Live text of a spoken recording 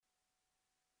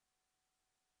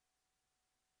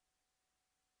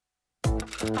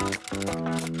Should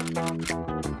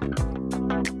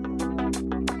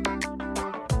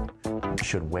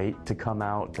wait to come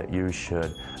out, that you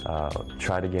should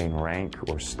try to gain rank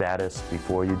or status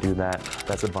before you do that.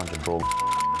 That's a bunch of bull.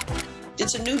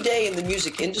 It's a new day in the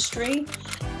music industry,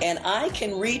 and I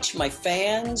can reach my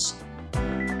fans.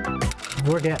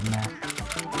 We're getting there.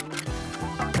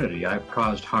 I've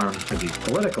caused harm to the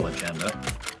political agenda,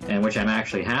 and which I'm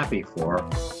actually happy for.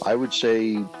 I would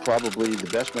say probably the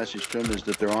best message to them is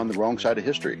that they're on the wrong side of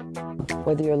history.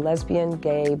 Whether you're lesbian,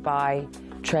 gay, bi,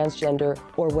 transgender,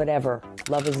 or whatever,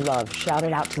 love is love. Shout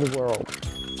it out to the world.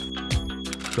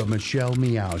 The Michelle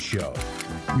Meow Show,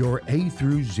 your A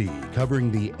through Z,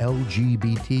 covering the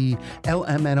LGBT,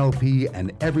 LMNOP,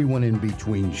 and everyone in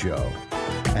between show.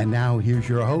 And now here's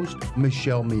your host,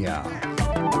 Michelle Meow.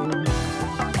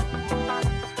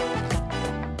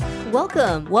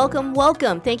 Welcome.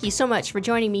 Thank you so much for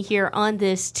joining me here on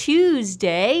this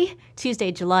Tuesday,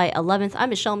 July 11th. I'm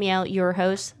Michelle Meow, your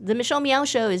host. The Michelle Meow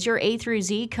Show is your A through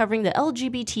Z, covering the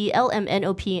LGBT,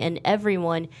 LMNOP, and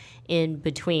everyone in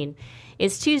between.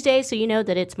 It's Tuesday, so you know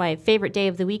that it's my favorite day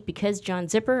of the week because John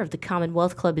Zipper of the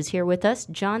Commonwealth Club is here with us.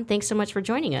 John, thanks so much for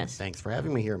joining us. Thanks for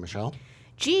having me here, Michelle.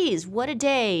 Geez, what a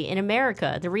day in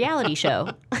America, the reality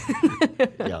show.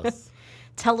 Yes.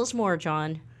 Tell us more,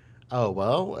 John. Oh,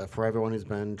 well, for everyone who's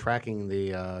been tracking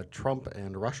the Trump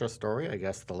and Russia story, I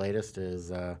guess the latest is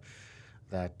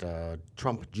that Donald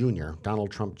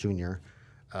Trump Jr.,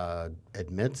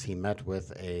 admits he met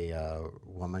with a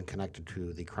woman connected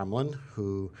to the Kremlin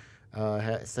who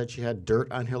said she had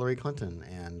dirt on Hillary Clinton.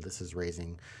 And this is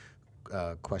raising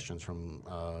questions from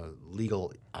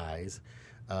legal eyes,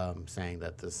 saying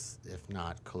that this, if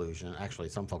not collusion, actually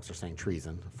some folks are saying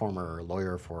treason. A former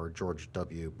lawyer for George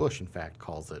W. Bush, in fact,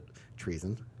 calls it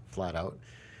treason, flat out.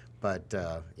 But,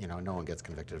 no one gets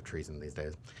convicted of treason these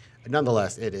days.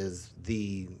 Nonetheless, it is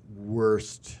the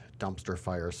worst dumpster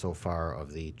fire so far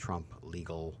of the Trump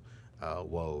legal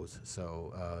woes.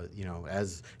 So,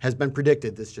 as has been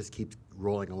predicted, this just keeps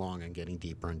rolling along and getting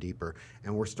deeper and deeper.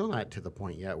 And we're still not to the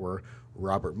point yet where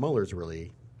Robert Mueller's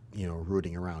really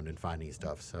rooting around and finding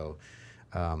stuff. So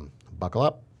buckle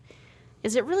up.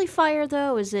 Is it really fire,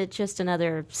 though? Is it just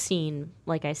another scene,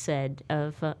 like I said,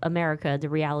 of America, the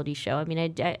reality show? I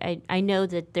mean, I know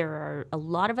that there are a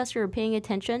lot of us who are paying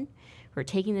attention, who are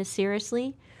taking this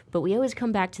seriously, but we always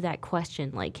come back to that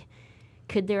question, like,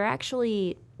 could there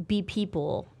actually be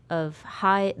people of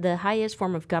the highest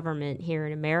form of government here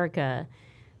in America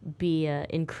be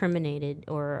incriminated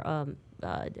or,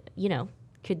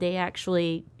 could they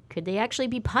actually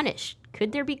be punished?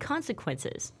 Could there be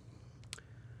consequences?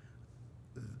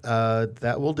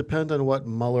 That will depend on what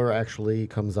Mueller actually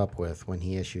comes up with when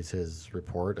he issues his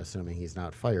report, assuming he's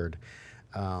not fired.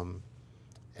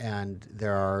 And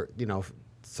there are,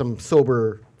 some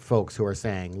sober folks who are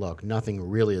saying, look, nothing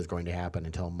really is going to happen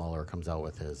until Mueller comes out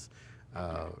with his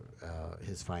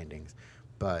findings.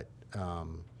 But,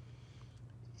 and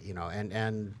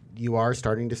you are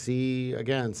starting to see,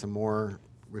 again, some more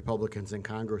Republicans in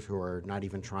Congress who are not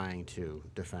even trying to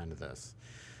defend this.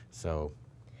 So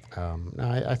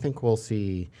I think we'll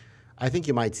see. I think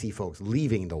you might see folks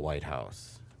leaving the White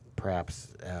House,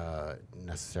 perhaps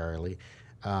necessarily.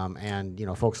 And,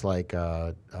 folks like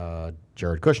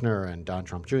Jared Kushner and Don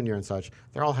Trump Jr. and such,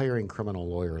 they're all hiring criminal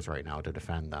lawyers right now to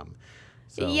defend them.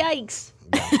 So, yikes.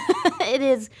 Yeah. It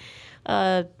is.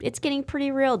 It's getting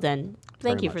pretty real then.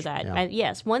 Thank you for that. Yeah.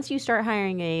 Yes, once you start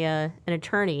hiring an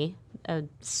attorney, a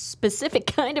specific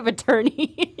kind of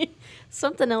attorney,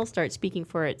 something else starts speaking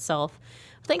for itself.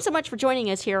 Thanks so much for joining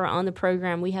us here on the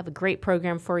program. We have a great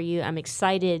program for you. I'm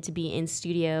excited to be in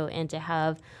studio and to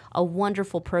have a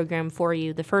wonderful program for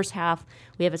you. The first half,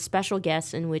 we have a special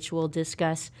guest in which we'll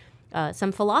discuss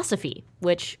some philosophy,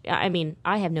 which,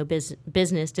 I have no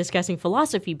business discussing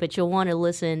philosophy, but you'll want to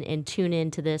listen and tune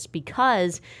into this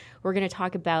because we're going to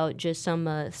talk about just some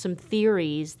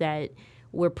theories that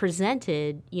were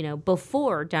presented,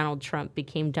 before Donald Trump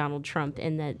became Donald Trump,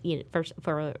 and that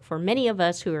for many of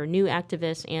us who are new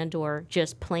activists and or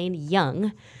just plain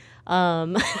young,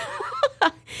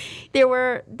 there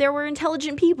were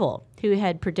intelligent people who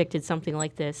had predicted something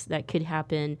like this that could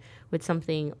happen with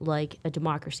something like a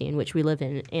democracy in which we live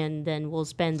in. And then we'll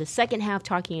spend the second half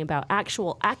talking about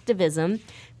actual activism,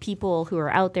 people who are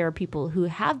out there, people who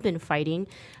have been fighting,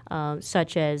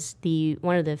 such as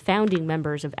one of the founding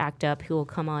members of ACT UP, who will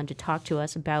come on to talk to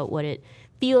us about what it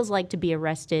feels like to be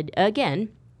arrested again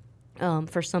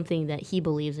for something that he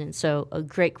believes in. So a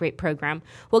great, great program.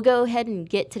 We'll go ahead and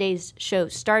get today's show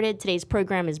started. Today's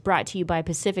program is brought to you by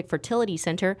Pacific Fertility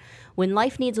Center. When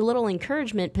life needs a little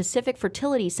encouragement, Pacific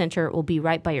Fertility Center will be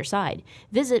right by your side.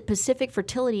 Visit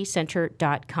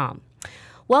pacificfertilitycenter.com.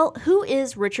 Well, who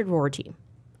is Richard Rorty?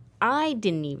 I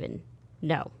didn't even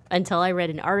know until I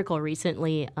read an article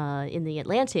recently in The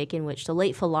Atlantic in which the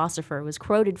late philosopher was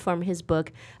quoted from his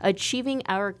book, Achieving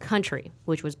Our Country,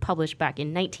 which was published back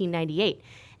in 1998.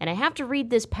 And I have to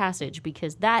read this passage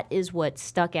because that is what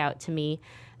stuck out to me.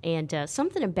 And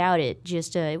something about it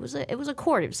just, it was a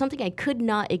chord. It was something I could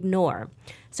not ignore.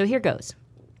 So here goes.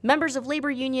 Members of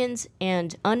labor unions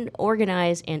and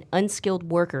unorganized and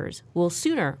unskilled workers will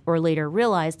sooner or later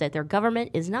realize that their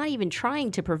government is not even trying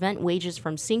to prevent wages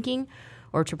from sinking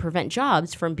or to prevent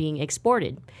jobs from being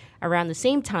exported. Around the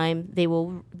same time, they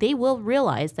will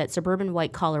realize that suburban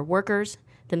white-collar workers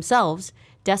themselves,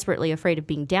 desperately afraid of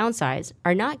being downsized,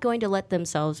 are not going to let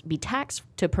themselves be taxed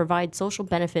to provide social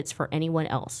benefits for anyone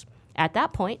else. At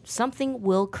that point, something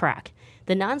will crack.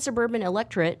 The non-suburban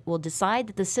electorate will decide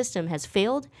that the system has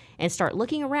failed and start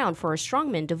looking around for a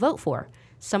strongman to vote for,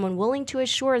 someone willing to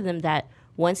assure them that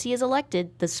once he is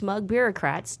elected, the smug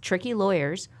bureaucrats, tricky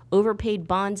lawyers, overpaid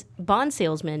bond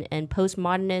salesmen, and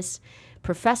postmodernist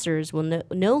professors will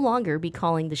no longer be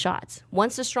calling the shots.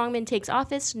 Once the strongman takes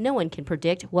office, no one can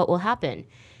predict what will happen,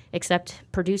 except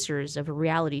producers of a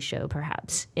reality show,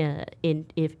 perhaps,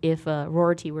 if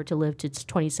Rorty were to live to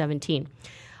 2017.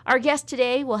 Our guest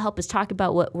today will help us talk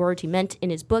about what Rorty meant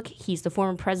in his book. He's the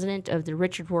former president of the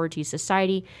Richard Rorty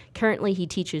Society. Currently, he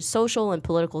teaches social and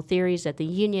political theories at the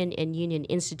Union and Union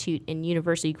Institute and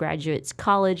University Graduates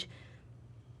College.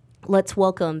 Let's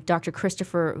welcome Dr.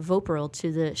 Christopher Voparil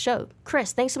to the show.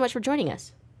 Chris, thanks so much for joining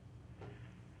us.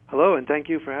 Hello, and thank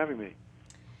you for having me.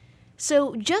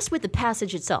 So just with the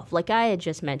passage itself, like I had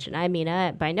just mentioned, I mean,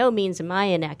 by no means am I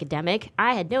an academic.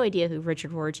 I had no idea who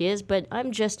Richard Rorty is, but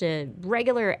I'm just a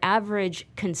regular, average,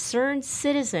 concerned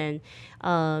citizen,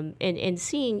 and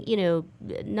seeing,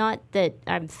 not that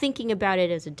I'm thinking about it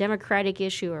as a Democratic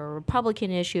issue or a Republican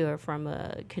issue or from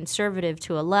a conservative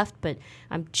to a left, but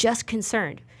I'm just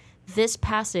concerned. This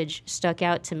passage stuck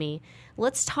out to me.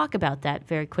 Let's talk about that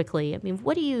very quickly. I mean,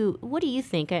 what do you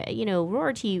think?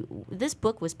 Rorty, this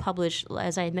book was published,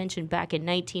 as I mentioned, back in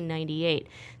 1998.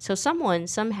 So someone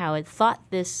somehow had thought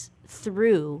this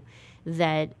through,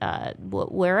 that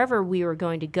wherever we were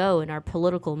going to go in our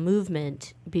political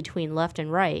movement between left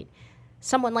and right,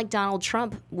 someone like Donald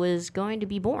Trump was going to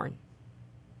be born.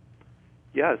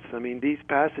 Yes, I mean, these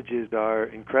passages are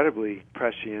incredibly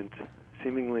prescient,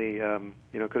 seemingly,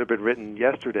 could have been written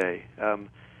yesterday.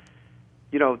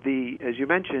 As you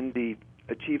mentioned, the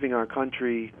Achieving Our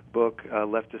Country book,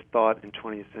 Leftist Thought in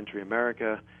 20th Century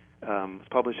America, was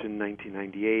published in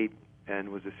 1998 and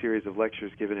was a series of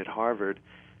lectures given at Harvard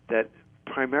that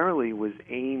primarily was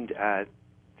aimed at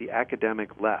the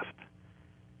academic left.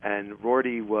 And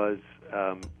Rorty was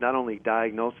not only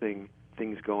diagnosing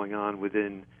things going on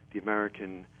within the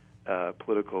American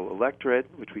political electorate,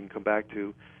 which we can come back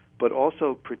to, but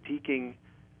also critiquing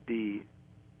the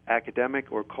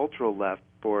academic or cultural left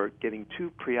for getting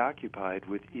too preoccupied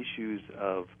with issues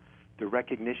of the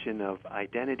recognition of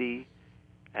identity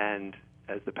and,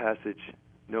 as the passage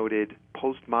noted,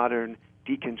 postmodern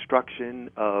deconstruction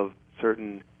of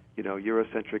certain,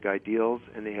 Eurocentric ideals,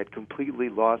 and they had completely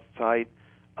lost sight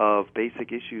of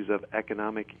basic issues of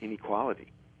economic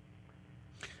inequality.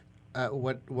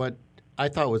 What I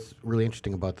thought was really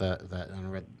interesting about that and I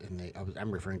read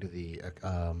I'm referring to the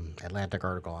Atlantic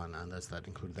article on this that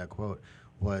included that quote,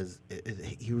 was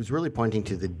he was really pointing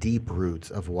to the deep roots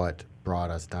of what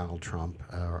brought us Donald Trump,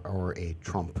 or a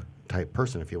Trump-type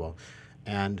person, if you will.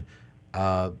 And,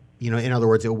 in other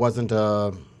words, it wasn't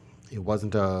a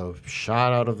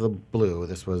shot out of the blue.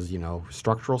 This was,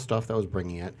 structural stuff that was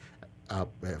bringing it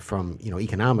up from,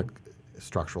 economic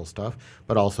structural stuff,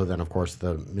 but also then, of course,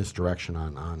 the misdirection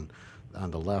on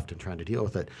the left and trying to deal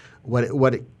with it.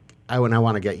 I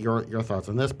want to get your thoughts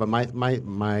on this, but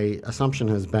my assumption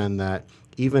has been that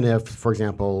even if, for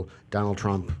example, Donald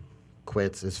Trump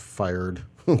quits, is fired,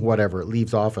 whatever,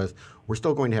 leaves office, we're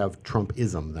still going to have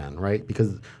Trumpism then, right?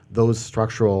 Because those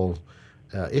structural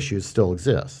issues still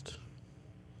exist.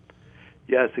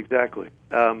 Yes, exactly.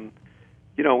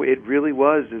 It really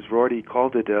was, as Rorty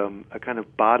called it, a kind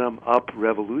of bottom-up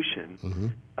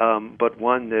revolution, but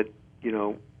one that,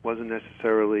 wasn't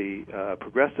necessarily a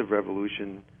progressive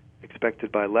revolution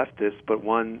expected by leftists, but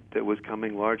one that was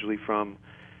coming largely from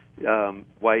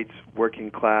white,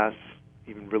 working class,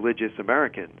 even religious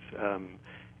Americans.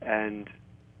 And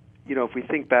if we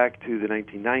think back to the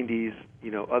 1990s,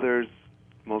 others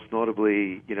most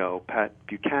notably, Pat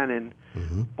Buchanan,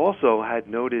 also had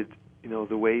noted,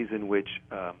 the ways in which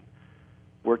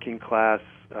working class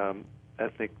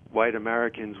ethnic white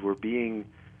Americans were being,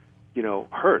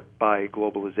 hurt by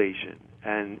globalization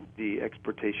and the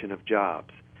exportation of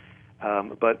jobs.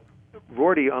 But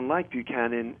Rorty, unlike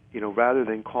Buchanan, rather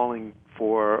than calling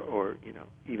for or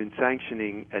even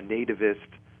sanctioning a nativist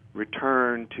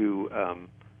return to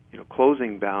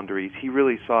closing boundaries, he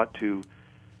really sought to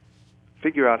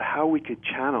figure out how we could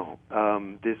channel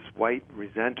this white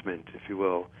resentment, if you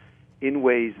will, in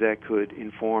ways that could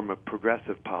inform a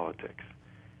progressive politics.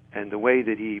 And the way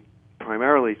that he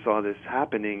primarily saw this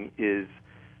happening is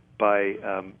by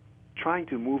trying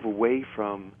to move away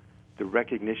from the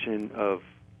recognition of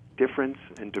difference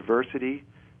and diversity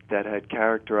that had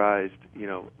characterized,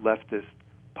 leftist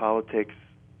politics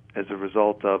as a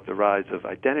result of the rise of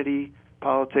identity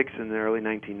politics in the early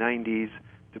 1990s,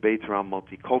 debates around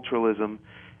multiculturalism,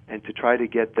 and to try to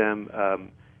get them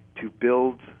to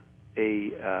build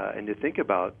and to think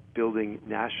about building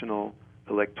national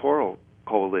electoral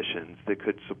coalitions that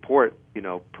could support,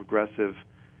 progressive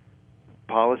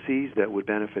policies that would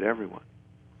benefit everyone.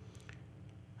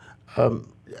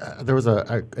 There was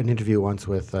an interview once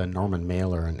with Norman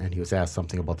Mailer, and he was asked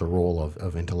something about the role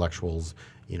of intellectuals,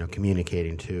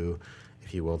 communicating to,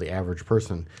 if you will, the average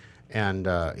person. And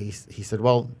he said,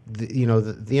 well,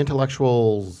 the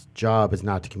intellectual's job is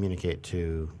not to communicate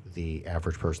to the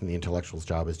average person. The intellectual's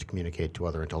job is to communicate to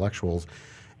other intellectuals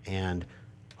and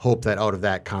hope that out of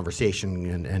that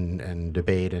conversation and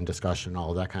debate and discussion,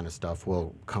 all of that kind of stuff,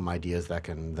 will come ideas that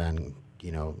can then,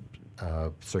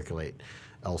 circulate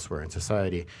elsewhere in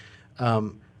society.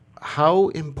 How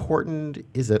important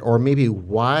is it, or maybe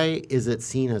why is it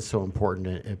seen as so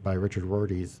important by Richard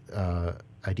Rorty's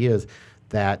ideas,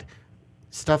 that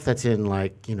stuff that's in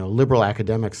liberal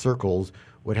academic circles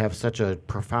would have such a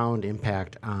profound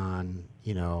impact on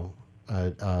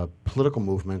political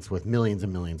movements with millions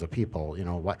and millions of people?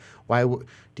 Why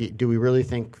do we really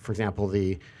think, for example,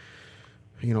 the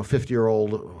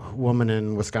 50-year-old woman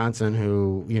in Wisconsin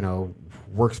who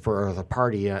works for the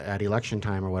party at election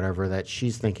time or whatever, that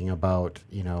she's thinking about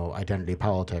identity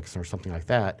politics or something like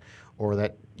that, or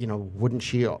that wouldn't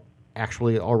she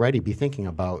actually already be thinking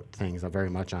about things very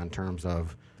much on terms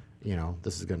of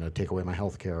this is going to take away my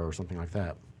health care or something like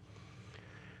that?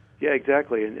 Yeah,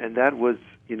 exactly, and that was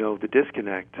the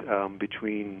disconnect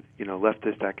between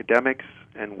leftist academics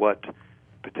and what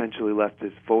potentially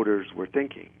leftist voters were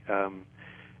thinking.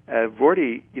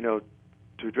 Rorty,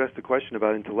 to address the question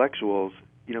about intellectuals,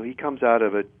 he comes out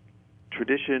of a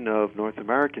tradition of North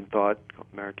American thought,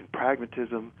 American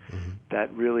pragmatism,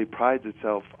 that really prides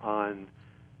itself on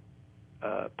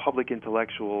public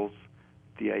intellectuals,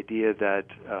 the idea that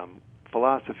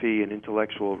philosophy and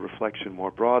intellectual reflection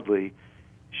more broadly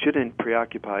shouldn't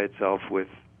preoccupy itself with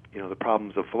the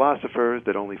problems of philosophers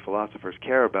that only philosophers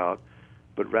care about,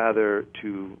 but rather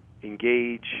to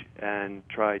engage and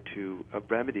try to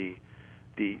remedy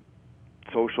the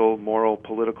social, moral,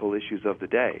 political issues of the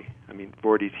day. I mean,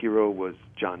 Rorty's hero was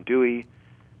John Dewey,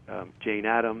 Jane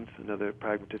Addams, another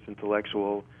pragmatist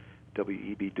intellectual,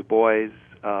 W.E.B. Du Bois,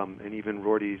 and even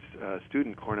Rorty's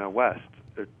student, Cornel West,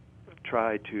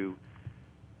 tried to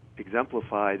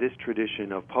exemplify this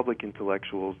tradition of public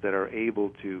intellectuals that are able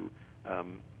to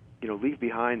leave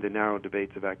behind the narrow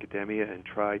debates of academia and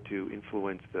try to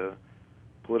influence the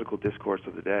political discourse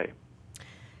of the day.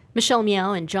 Michelle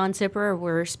Meow and John Zipper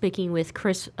were speaking with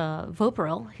Chris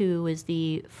Voparil, who is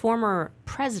the former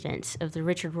president of the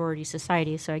Richard Rorty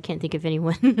Society. So I can't think of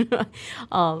anyone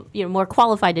more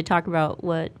qualified to talk about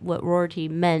what Rorty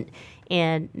meant.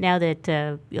 And now that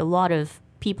a lot of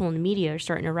people in the media are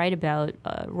starting to write about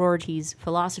Rorty's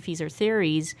philosophies or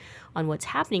theories on what's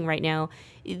happening right now.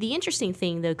 The interesting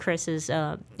thing, though, Chris, is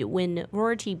when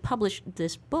Rorty published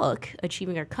this book,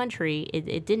 Achieving Our Country,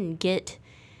 it didn't get,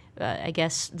 I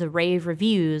guess, the rave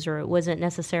reviews, or it wasn't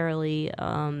necessarily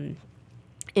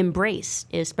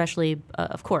embraced, especially,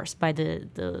 of course, by the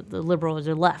liberal or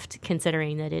the left,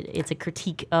 considering that it's a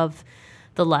critique of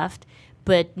the left.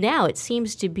 But now it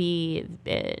seems to be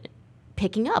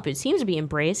picking up. It seems to be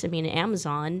embraced. I mean,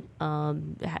 Amazon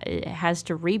has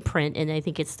to reprint, and I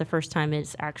think it's the first time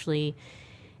it's actually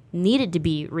needed to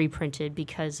be reprinted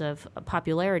because of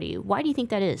popularity. Why do you think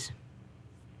that is?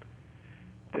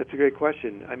 That's a great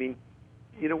question. I mean,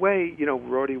 in a way,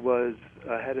 Rorty was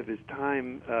ahead of his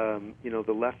time. The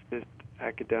leftist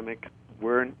academics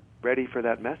weren't ready for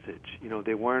that message.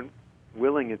 They weren't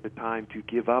willing at the time to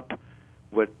give up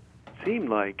what seemed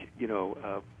like,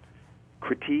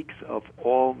 critiques of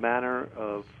all manner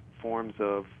of forms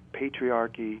of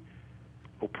patriarchy,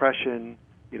 oppression,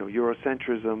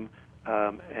 Eurocentrism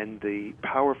and the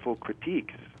powerful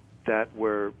critiques that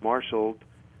were marshaled,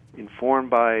 informed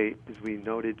by, as we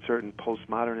noted, certain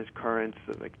postmodernist currents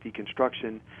like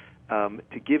deconstruction,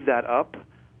 to give that up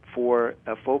for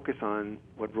a focus on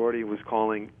what Rorty was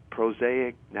calling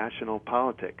prosaic national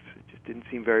politics. It just didn't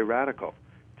seem very radical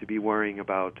to be worrying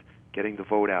about getting the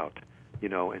vote out,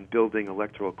 and building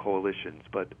electoral coalitions.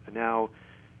 But now,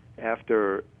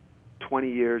 after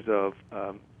 20 years of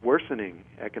worsening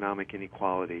economic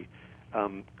inequality,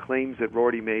 claims that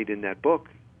Rorty made in that book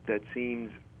that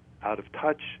seems out of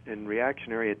touch and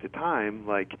reactionary at the time,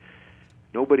 like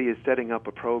nobody is setting up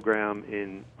a program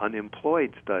in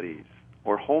unemployed studies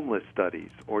or homeless studies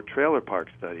or trailer park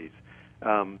studies,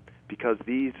 because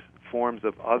these forms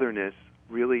of otherness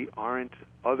really aren't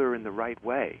other in the right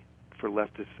way for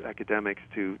leftist academics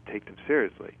to take them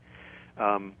seriously.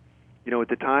 At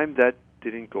the time, that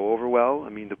didn't go over well. I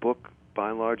mean, the book,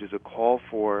 by and large, is a call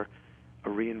for a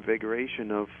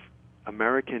reinvigoration of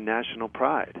American national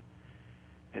pride.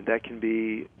 And that can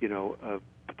be, a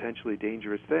potentially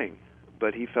dangerous thing.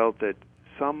 But he felt that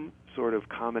some sort of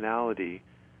commonality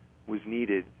was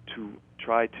needed to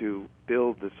try to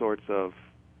build the sorts of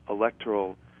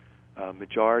electoral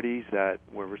majorities that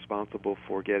were responsible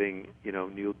for getting,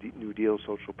 New Deal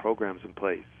social programs in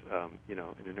place, in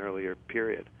an earlier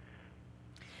period.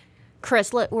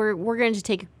 Chris, we're going to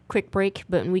take a quick break,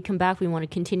 but when we come back, we want to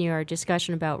continue our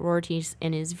discussion about Rorty's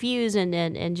and his views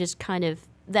and just kind of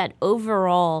that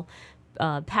overall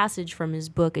passage from his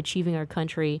book, Achieving Our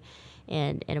Country,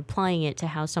 and applying it to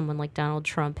how someone like Donald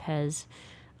Trump has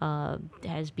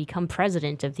become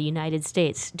president of the United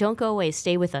States. Don't go away.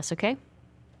 Stay with us, okay?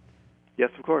 Yes,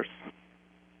 of course.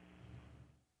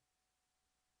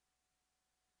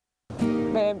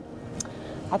 Babe,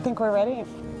 I think we're ready.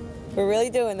 We're really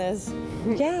doing this.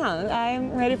 Yeah,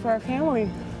 I'm ready for our family.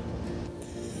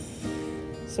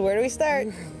 So where do we start?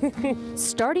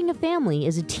 Starting a family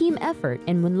is a team effort,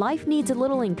 and when life needs a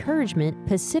little encouragement,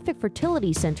 Pacific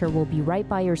Fertility Center will be right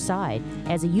by your side.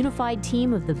 As a unified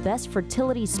team of the best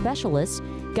fertility specialists,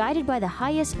 guided by the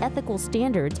highest ethical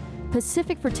standards,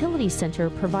 Pacific Fertility Center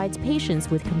provides patients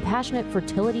with compassionate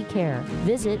fertility care.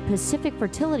 Visit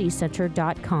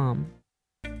pacificfertilitycenter.com.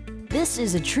 This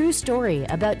is a true story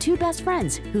about two best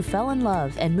friends who fell in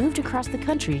love and moved across the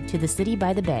country to the city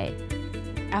by the bay.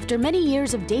 After many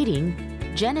years of dating,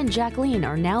 Jen and Jacqueline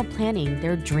are now planning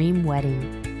their dream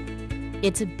wedding.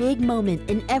 It's a big moment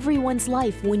in everyone's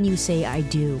life when you say I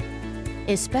do,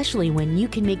 especially when you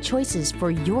can make choices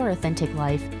for your authentic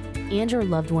life and your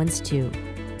loved ones too.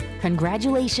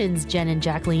 Congratulations, Jen and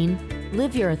Jacqueline.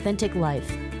 Live your authentic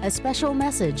life. A special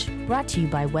message brought to you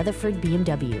by Weatherford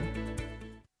BMW.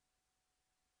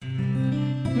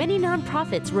 Many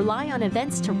nonprofits rely on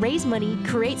events to raise money,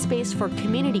 create space for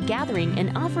community gathering,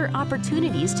 and offer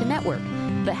opportunities to network.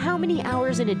 But how many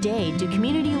hours in a day do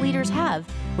community leaders have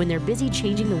when they're busy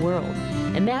changing the world?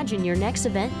 Imagine your next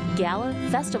event, gala,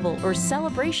 festival, or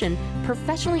celebration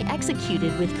professionally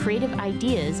executed with creative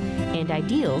ideas and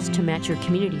ideals to match your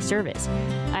community service.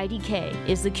 IDK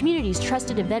is the community's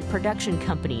trusted event production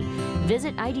company.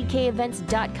 Visit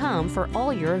idkevents.com for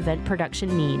all your event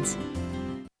production needs.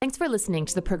 Thanks for listening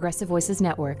to the Progressive Voices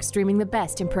Network, streaming the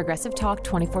best in progressive talk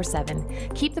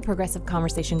 24/7. Keep the progressive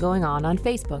conversation going on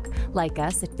Facebook. Like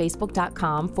us at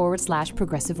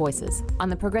facebook.com/progressive voices.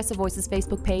 On the Progressive Voices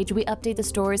Facebook page, we update the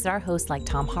stories that our hosts like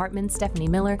Tom Hartman, Stephanie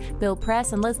Miller, Bill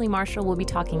Press, and Leslie Marshall will be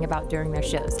talking about during their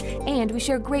shows. And we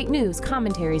share great news,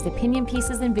 commentaries, opinion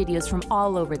pieces, and videos from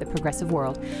all over the progressive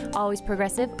world. Always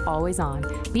progressive, always on.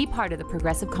 Be part of the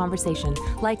progressive conversation.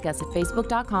 Like us at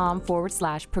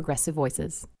facebook.com/progressive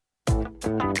voices.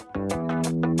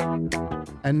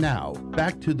 And now,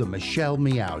 back to the Michelle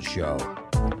Meow Show.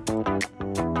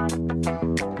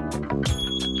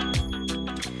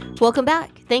 Welcome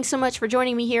back. Thanks so much for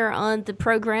joining me here on the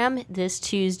program this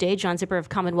Tuesday. John Zipper of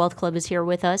Commonwealth Club is here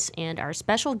with us, and our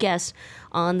special guest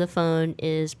on the phone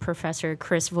is Professor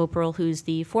Chris Voparil, who's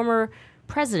the former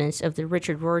president of the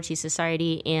Richard Rorty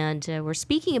Society, and we're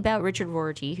speaking about Richard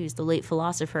Rorty, who's the late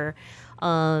philosopher.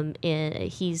 And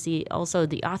he's also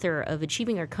the author of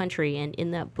Achieving Our Country, and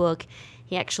in that book,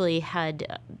 he actually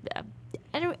had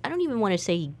I don't even want to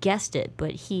say he guessed it,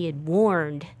 but he had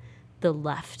warned the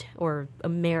left or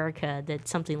America that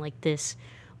something like this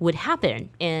would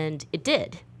happen, and it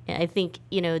did. I think,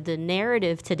 the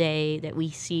narrative today that we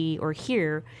see or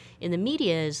hear in the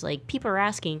media is like people are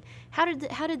asking,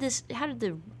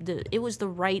 it was the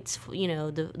right's,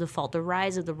 the fault, the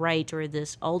rise of the right, or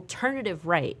this alternative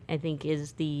right, I think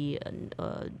is the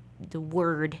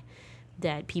word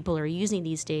that people are using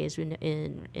these days.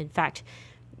 In fact,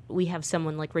 we have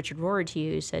someone like Richard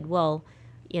Rorty who said, well,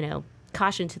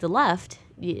 caution to the left,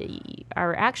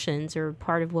 our actions or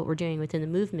part of what we're doing within the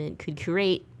movement could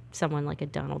create someone like a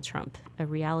Donald Trump, a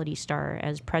reality star,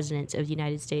 as president of the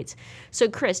United States. So,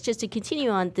 Chris, just to continue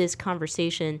on this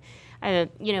conversation,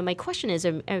 my question is,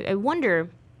 I wonder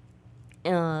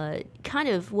kind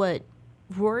of what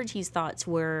Rorty's thoughts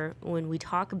were when we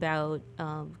talk about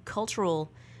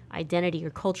cultural identity or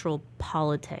cultural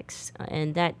politics,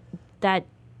 and that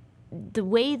the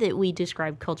way that we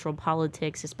describe cultural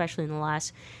politics, especially in the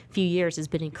last few years, has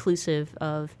been inclusive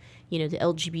of, the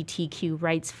LGBTQ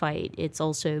rights fight. It's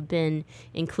also been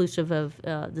inclusive of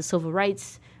the civil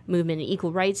rights movement and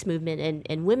equal rights movement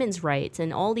and women's rights,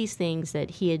 and all these things that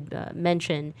he had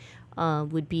mentioned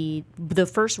would be the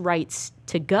first rights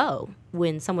to go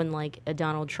when someone like a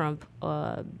Donald Trump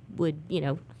would,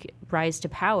 rise to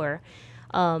power.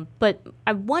 But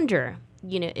I wonder,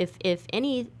 if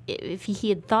he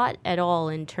had thought at all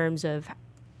in terms of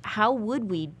how would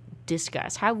we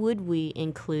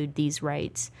include these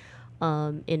rights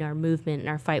in our movement and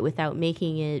our fight without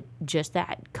making it just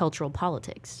that, cultural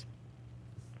politics.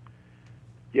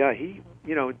 Yeah, he,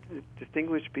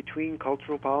 distinguished between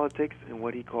cultural politics and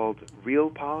what he called real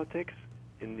politics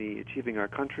in the Achieving Our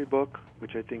Country book,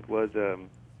 which I think was,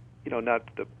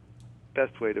 not the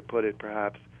best way to put it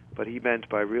perhaps, but he meant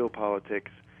by real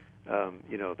politics,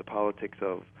 the politics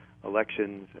of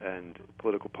elections and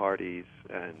political parties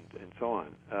and so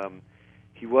on.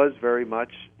 He was very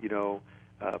much,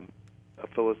 a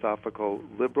philosophical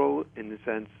liberal in the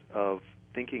sense of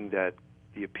thinking that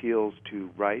the appeals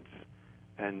to rights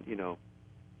and,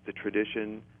 the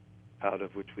tradition out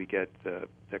of which we get the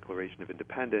Declaration of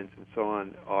Independence and so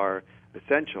on are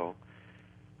essential.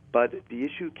 But the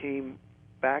issue came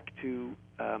back to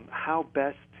how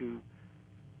best to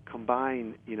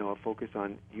combine, a focus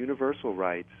on universal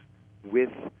rights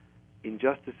with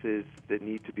injustices that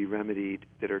need to be remedied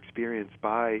that are experienced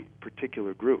by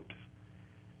particular groups.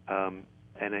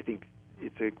 And I think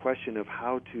it's a question of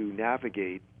how to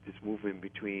navigate this movement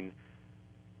between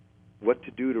what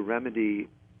to do to remedy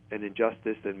an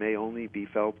injustice that may only be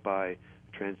felt by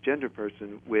a transgender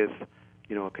person with,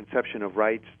 a conception of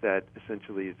rights that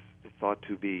essentially is thought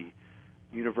to be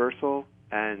universal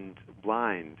and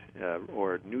blind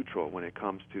or neutral when it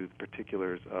comes to the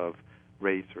particulars of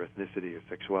race or ethnicity or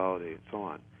sexuality and so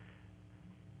on.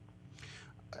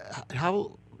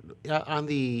 How, on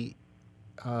the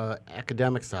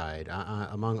academic side,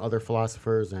 among other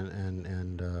philosophers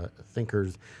and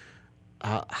thinkers,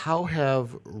 how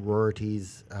have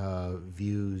Rorty's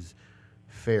views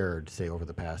fared, say, over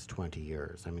the past 20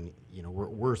 years? I mean,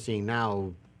 we're seeing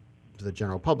now the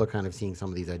general public kind of seeing some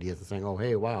of these ideas and saying, "Oh,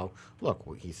 hey, wow, look,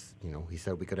 he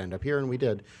said we could end up here, and we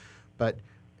did." But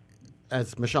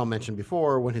as Michelle mentioned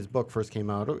before, when his book first came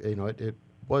out, it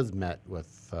was met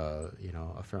with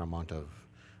a fair amount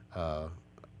of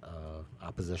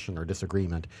opposition or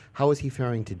disagreement. How is he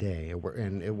faring today,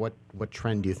 and what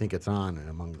trend do you think it's on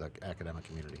among the academic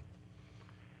community?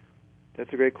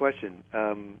 That's a great question.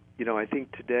 I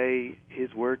think today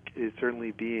his work is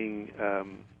certainly being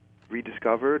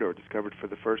rediscovered or discovered for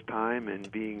the first time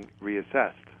and being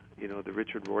reassessed. The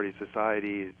Richard Rorty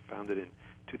Society is founded in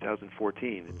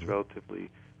 2014. It's relatively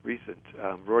recent.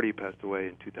 Rorty passed away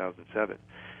in 2007.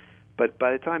 But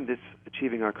by the time this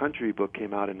Achieving Our Country book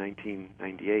came out in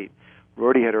 1998,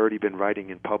 Rorty had already been writing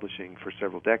and publishing for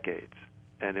several decades.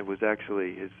 And it was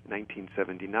actually his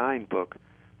 1979 book,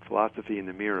 Philosophy in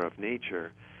the Mirror of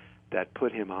Nature, that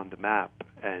put him on the map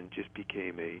and just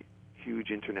became a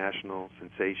huge international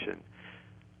sensation.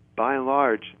 By and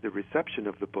large, the reception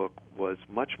of the book was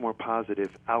much more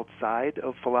positive outside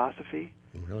of philosophy,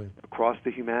 across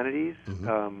the humanities,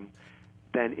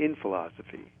 than in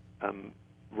philosophy.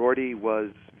 Rorty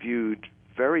was viewed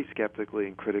very skeptically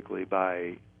and critically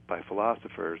by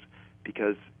philosophers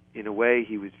because, in a way,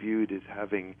 he was viewed as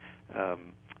having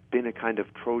been a kind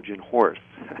of Trojan horse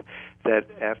that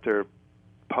after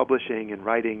publishing and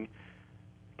writing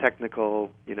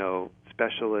technical,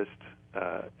 specialist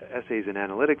essays in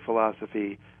analytic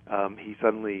philosophy, he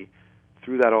suddenly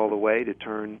threw that all away to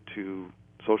turn to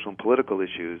social and political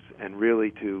issues and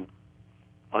really to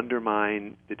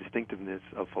undermine the distinctiveness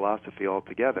of philosophy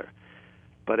altogether.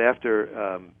 But after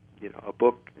a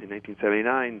book in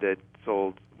 1979 that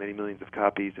sold many millions of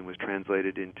copies and was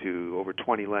translated into over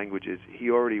 20 languages, he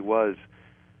already was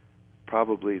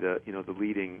probably the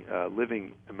leading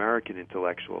living American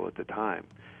intellectual at the time.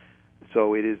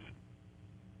 So it's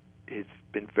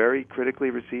been very critically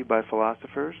received by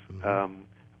philosophers,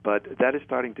 but that is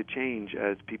starting to change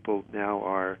as people now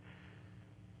are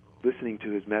listening to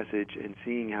his message and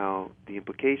seeing how the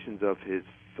implications of his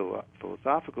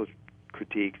philosophical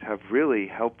critiques have really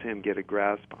helped him get a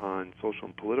grasp on social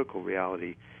and political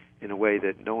reality in a way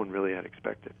that no one really had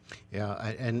expected. Yeah,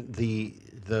 and the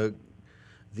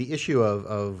issue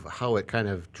of how it kind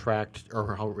of tracked,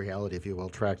 or how reality, if you will,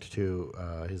 tracked to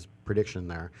his prediction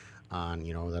there on,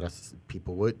 that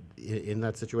people would, in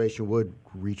that situation, would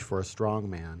reach for a strong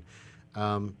man.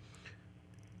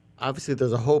 Obviously,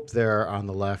 there's a hope there on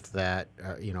the left that,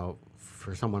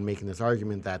 for someone making this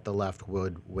argument that the left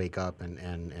would wake up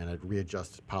and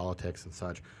readjust politics and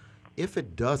such. If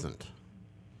it doesn't,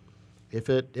 if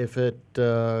it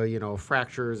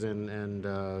fractures and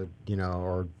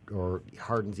or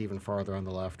hardens even farther on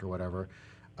the left or whatever,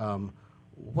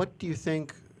 what do you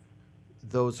think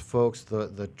those folks,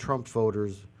 the Trump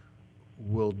voters,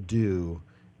 will do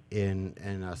in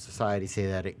a society, say,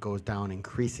 that it goes down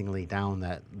increasingly down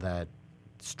that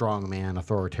strongman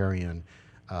authoritarian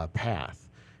path?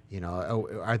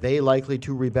 Are they likely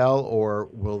to rebel, or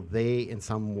will they, in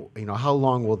some, how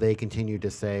long will they continue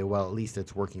to say, well, at least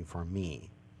it's working for me?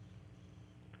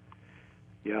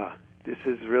 Yeah, this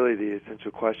is really the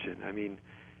essential question. I mean,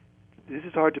 this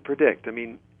is hard to predict. I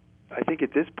mean, I think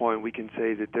at this point we can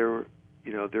say that there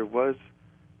was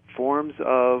forms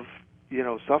of,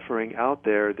 suffering out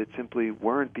there that simply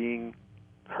weren't being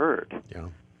heard. Yeah.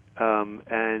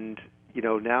 And,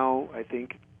 now I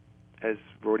think, as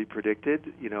Rorty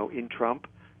predicted, in Trump,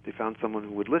 they found someone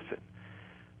who would listen.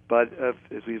 But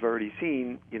as we've already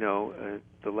seen, the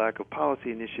lack of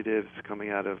policy initiatives coming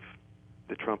out of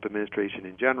the Trump administration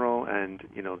in general, and,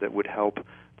 that would help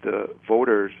the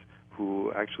voters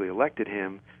who actually elected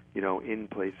him, in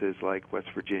places like West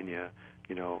Virginia,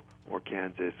 or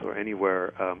Kansas, or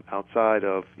anywhere outside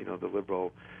of, the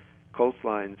liberal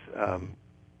coastlines,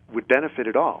 would benefit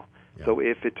at all. Yeah. So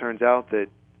if it turns out that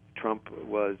Trump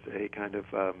was a kind of,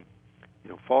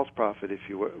 false prophet, if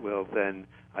you will, then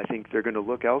I think they're going to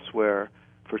look elsewhere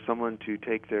for someone to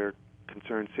take their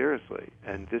concerns seriously.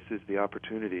 And this is the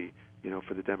opportunity,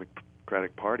 for the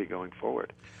Democratic Party going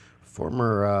forward.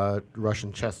 Former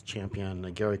Russian chess champion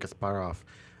Garry Kasparov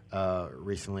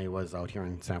recently was out here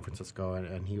in San Francisco,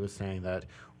 and he was saying that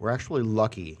we're actually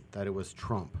lucky that it was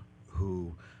Trump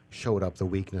who showed up the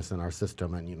weakness in our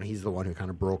system, and he's the one who kind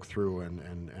of broke through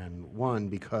and won,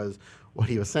 because what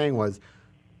he was saying was,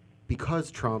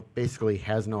 because Trump basically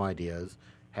has no ideas,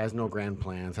 has no grand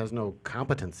plans, has no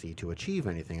competency to achieve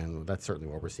anything, and that's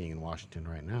certainly what we're seeing in Washington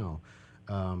right now.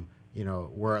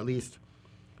 We're at least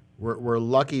we're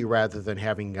lucky, rather than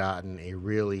having gotten a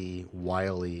really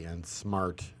wily and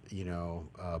smart,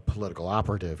 political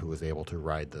operative who was able to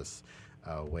ride this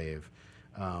wave.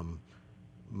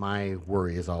 My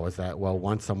worry is always that, well,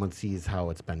 once someone sees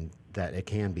that it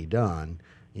can be done,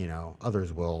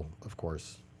 others will, of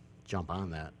course, jump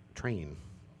on that train.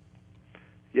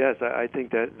 Yes, I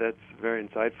think that's very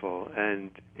insightful,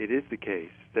 and it is the case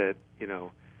that,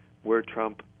 were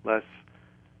Trump less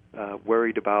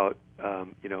worried about,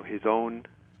 his own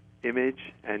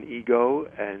image and ego,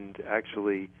 and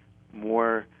actually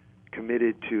more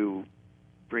committed to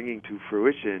bringing to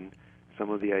fruition some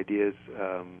of the ideas,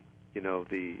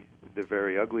 the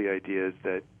very ugly ideas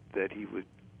that he was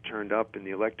turned up in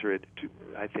the electorate,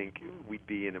 I think we'd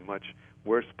be in a much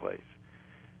worse place.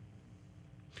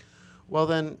 Well,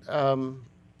 then,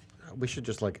 we should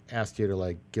just ask you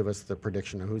to give us the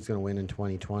prediction of who's going to win in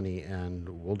 2020, and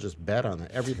we'll just bet on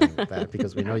everything with that,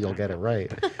 because we know you'll get it right.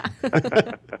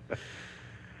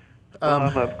 Well,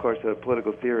 I'm, of course, a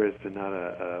political theorist and not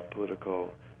a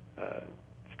political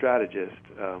strategist,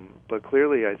 but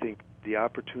clearly I think the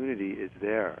opportunity is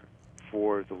there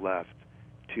for the left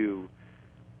to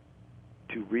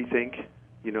rethink,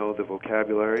 the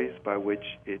vocabularies by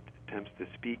which it attempts to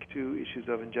speak to issues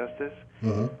of injustice,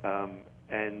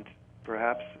 and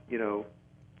perhaps,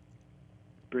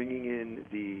 bringing in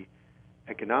the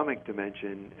economic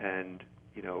dimension and,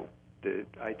 the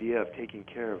idea of taking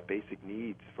care of basic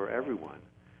needs for everyone,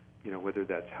 whether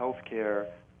that's health care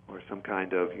or some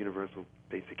kind of universal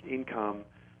basic income,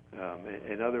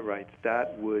 and other rights,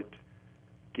 that would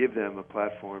give them a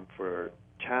platform for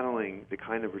channeling the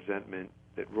kind of resentment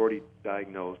that Rorty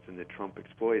diagnosed and that Trump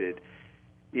exploited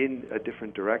in a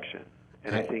different direction.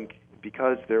 And I think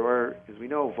because there are, as we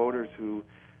know, voters who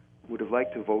would have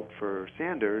liked to vote for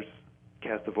Sanders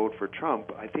cast a vote for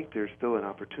Trump, I think there's still an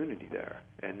opportunity there.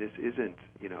 And this isn't,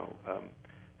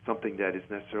 something that is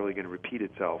necessarily going to repeat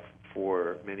itself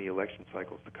for many election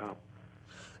cycles to come.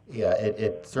 Yeah,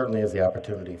 it certainly is the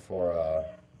opportunity for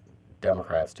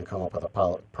Democrats to come up with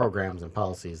programs and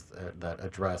policies that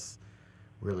address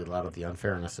really a lot of the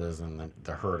unfairnesses and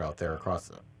the hurt out there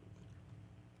across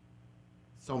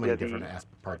So many different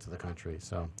parts of the country.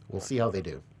 So we'll see how they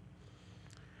do.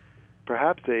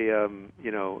 Perhaps the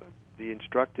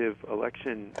instructive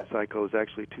election cycle is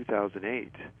actually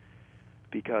 2008,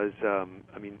 because as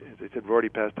I said, Rorty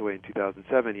passed away in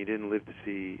 2007. He didn't live to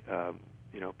see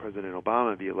President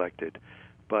Obama be elected,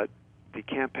 but the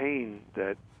campaign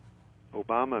that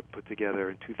Obama put together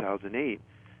in 2008,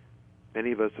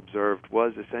 many of us observed,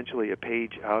 was essentially a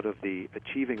page out of the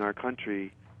Achieving Our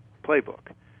Country playbook.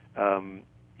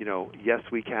 Yes,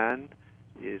 we can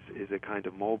is a kind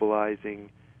of mobilizing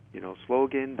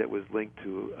slogan that was linked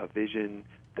to a vision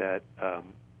that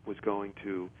was going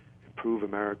to improve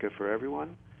America for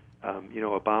everyone.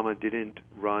 Obama didn't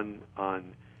run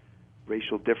on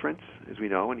racial difference, as we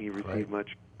know, and he received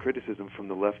much criticism from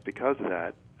the left because of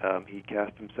that. He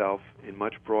cast himself in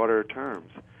much broader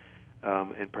terms,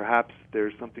 and perhaps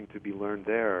there's something to be learned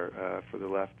there for the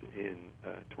left in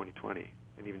 2020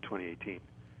 and even 2018.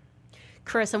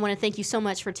 Chris, I want to thank you so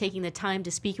much for taking the time to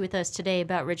speak with us today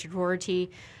about Richard Rorty.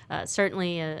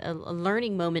 Certainly a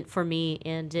learning moment for me,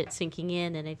 and it sinking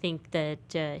in. And I think that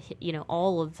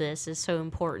all of this is so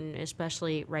important,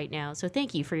 especially right now. So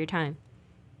thank you for your time.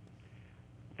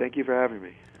 Thank you for having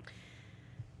me.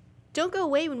 Don't go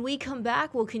away. When we come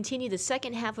back, we'll continue the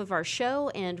second half of our show,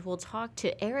 and we'll talk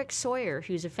to Eric Sawyer,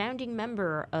 who's a founding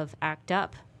member of ACT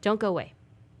UP. Don't go away.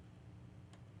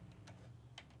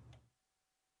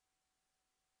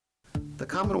 The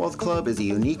Commonwealth Club is a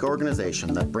unique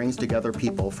organization that brings together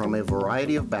people from a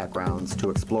variety of backgrounds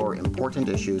to explore important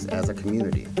issues as a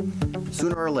community.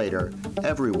 Sooner or later,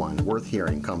 everyone worth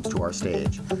hearing comes to our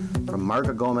stage. From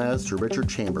Marga Gomez to Richard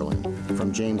Chamberlain,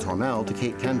 from James Hormel to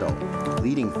Kate Kendall,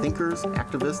 leading thinkers,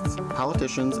 activists,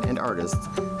 politicians, and artists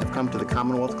have come to the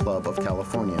Commonwealth Club of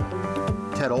California.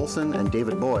 Ted Olson and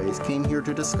David Boyes came here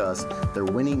to discuss their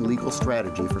winning legal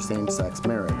strategy for same-sex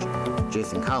marriage.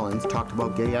 Jason Collins talked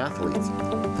about gay athletes.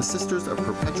 The Sisters of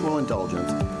Perpetual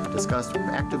Indulgence discussed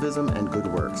activism and good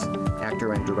works.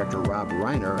 Actor and director Rob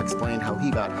Reiner explained how he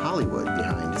got Hollywood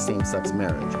behind same-sex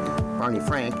marriage. Barney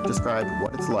Frank described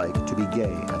what it's like to be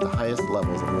gay at the highest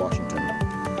levels of Washington.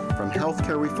 From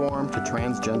healthcare reform to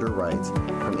transgender rights,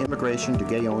 from immigration to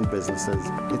gay-owned businesses,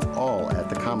 it's all at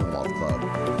the Commonwealth Club.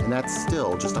 And that's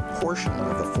still just a portion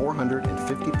of the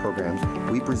 450 programs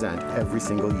we present every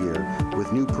single year,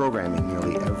 with new programming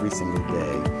nearly every single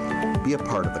day. Be a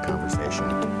part of the conversation.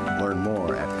 Learn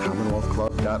more at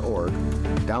commonwealthclub.org,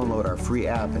 download our free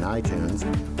app in iTunes,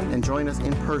 and join us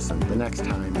in person the next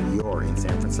time you're in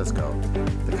San Francisco.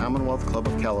 The Commonwealth Club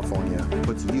of California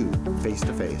puts you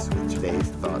face-to-face with today's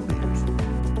thought leaders.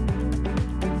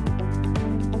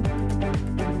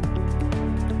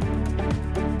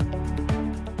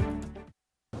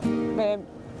 Babe,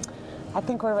 I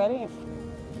think we're ready.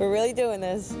 We're really doing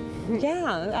this.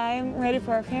 Yeah, I'm ready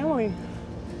for our family.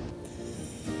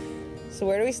 So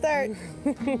where do we start?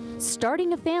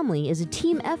 Starting a family is a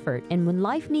team effort, and when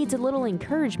life needs a little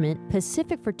encouragement,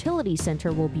 Pacific Fertility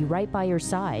Center will be right by your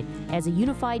side. As a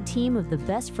unified team of the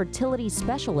best fertility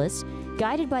specialists,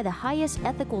 guided by the highest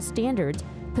ethical standards,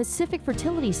 Pacific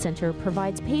Fertility Center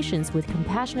provides patients with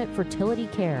compassionate fertility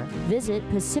care. Visit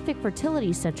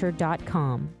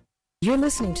pacificfertilitycenter.com. You're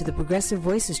listening to the Progressive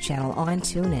Voices channel on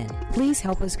TuneIn. Please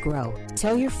help us grow.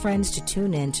 Tell your friends to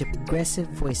tune in to Progressive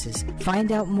Voices.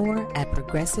 Find out more at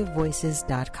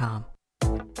progressivevoices.com.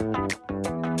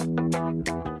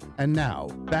 And now,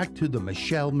 back to the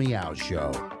Michelle Meow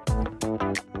Show.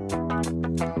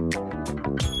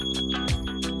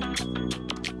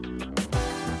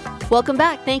 Welcome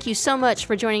back. Thank you so much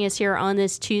for joining us here on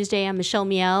this Tuesday. I'm Michelle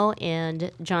Meow,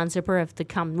 and John Zipper of the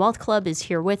Commonwealth Club is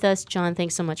here with us. John,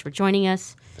 thanks so much for joining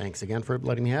us. Thanks again for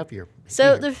letting me have you.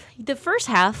 So the first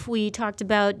half, we talked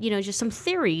about, just some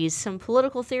theories, some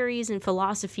political theories and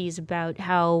philosophies about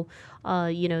how,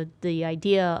 the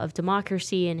idea of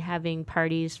democracy and having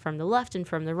parties from the left and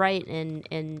from the right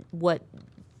and what,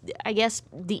 I guess,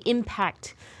 the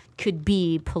impact could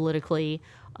be politically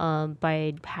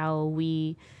by how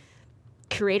we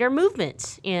create our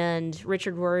movements. And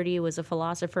Richard Rorty was a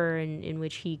philosopher in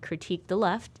which he critiqued the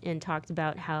left and talked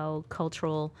about how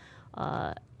cultural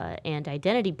and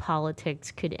identity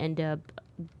politics could end up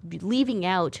leaving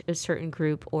out a certain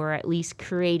group, or at least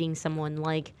creating someone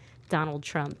like Donald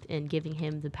Trump and giving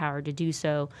him the power to do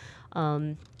so.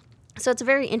 So it's a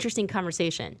very interesting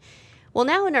conversation. Well,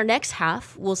 now in our next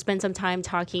half, we'll spend some time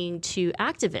talking to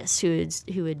activists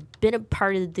who had been a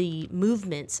part of the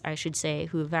movements, I should say,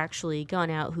 who have actually gone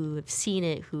out, who have seen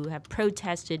it, who have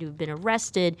protested, who have been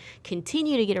arrested,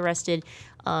 continue to get arrested,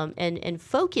 and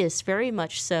focus very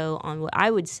much so on what I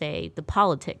would say the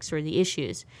politics or the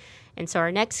issues. And so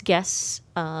our next guests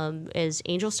is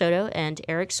Angel Soto and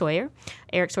Eric Sawyer.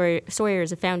 Eric Sawyer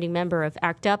is a founding member of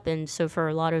ACT UP, and so for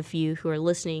a lot of you who are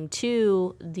listening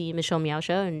to the Michelle Meow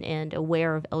Show and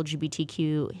aware of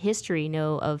LGBTQ history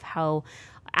know of how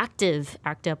active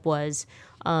ACT UP was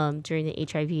during the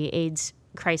HIV/AIDS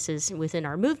crisis within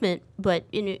our movement. But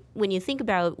when you think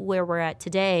about where we're at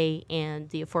today and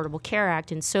the Affordable Care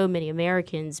Act and so many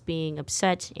Americans being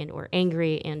upset and or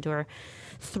angry and or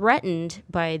threatened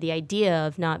by the idea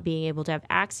of not being able to have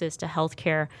access to health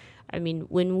care, I mean,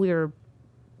 when we're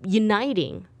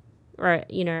uniting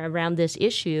around this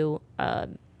issue,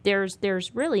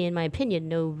 there's really, in my opinion,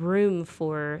 no room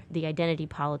for the identity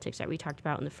politics that we talked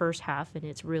about in the first half, and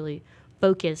it's really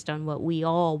focused on what we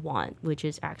all want, which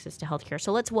is access to healthcare.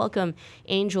 So let's welcome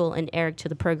Angel and Eric to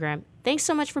the program. Thanks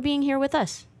so much for being here with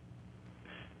us.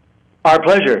 Our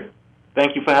pleasure.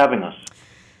 Thank you for having us.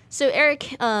 So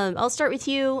Eric, I'll start with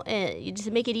you to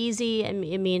make it easy. I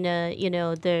mean,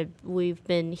 we've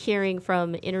been hearing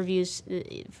from interviews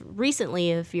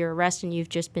recently of your arrest, and you've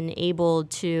just been able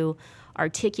to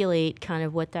articulate kind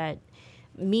of what that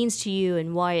means to you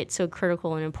and why it's so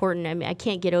critical and important. I mean, I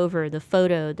can't get over the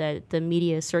photo that the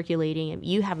media is circulating.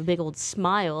 You have a big old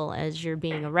smile as you're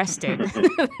being arrested.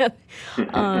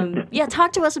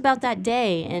 Talk to us about that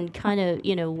day and kind of,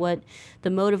 what the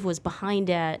motive was behind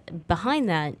that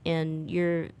and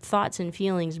your thoughts and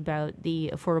feelings about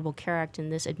the Affordable Care Act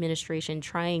and this administration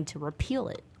trying to repeal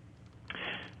it.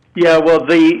 Yeah, well,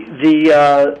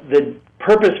 the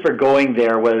purpose for going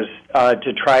there was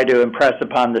to try to impress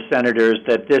upon the senators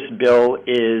that this bill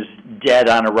is dead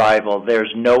on arrival.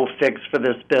 There's no fix for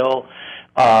this bill.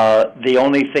 The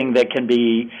only thing that can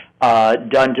be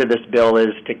done to this bill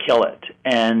is to kill it.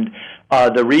 And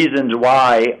the reasons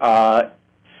why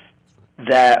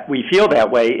that we feel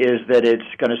that way is that it's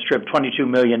going to strip 22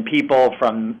 million people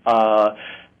from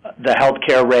the health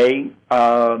care rate.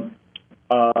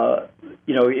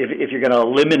 If you're going to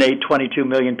eliminate 22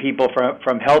 million people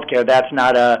from healthcare, that's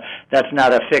not a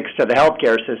fix to the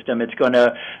healthcare system. It's going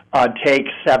to take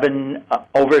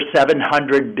over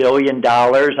 $700 billion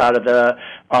out of the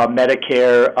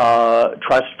Medicare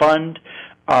trust fund.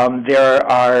 There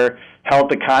are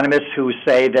health economists who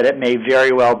say that it may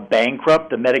very well bankrupt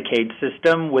the Medicaid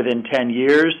system within 10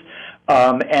 years.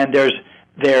 And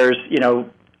there's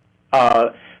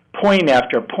point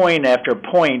after point after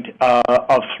point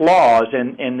of flaws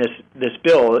in this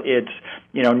bill. It's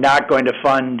not going to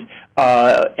fund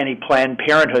any Planned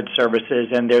Parenthood services,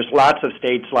 and there's lots of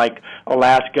states like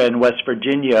Alaska and West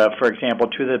Virginia, for example,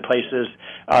 two of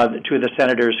the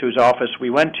senators whose office we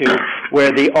went to,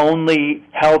 where the only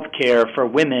health care for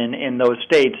women in those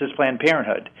states is Planned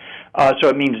Parenthood. So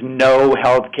it means no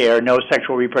health care, no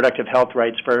sexual reproductive health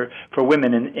rights for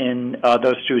women in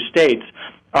those two states.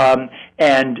 And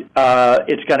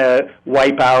it's going to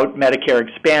wipe out Medicare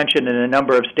expansion in a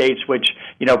number of states, which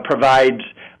provides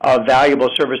valuable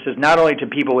services not only to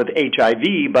people with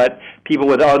HIV but people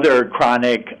with other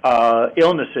chronic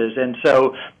illnesses. And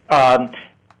so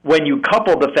when you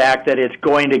couple the fact that it's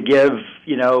going to give,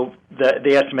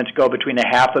 the estimates go between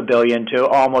 $500 million to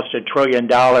almost $1 trillion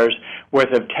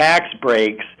worth of tax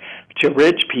breaks to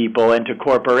rich people and to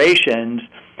corporations,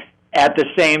 at the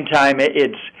same time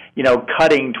it's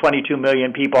cutting 22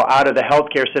 million people out of the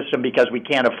healthcare system because we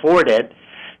can't afford it.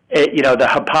 The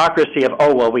hypocrisy of,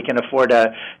 we can afford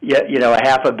a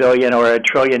 $500 million or $1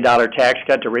 trillion tax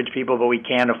cut to rich people, but we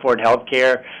can't afford health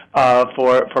care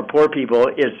for poor people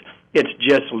it's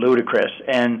just ludicrous.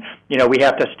 And, we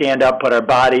have to stand up, put our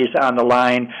bodies on the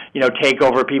line, take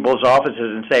over people's offices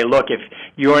and say, look, if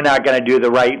you're not going to do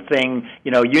the right thing,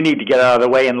 you need to get out of the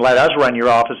way and let us run your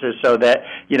offices so that,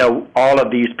 all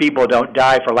of these people don't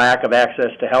die for lack of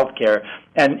access to health care.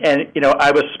 And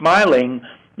I was smiling,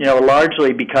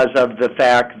 largely because of the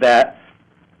fact that,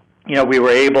 we were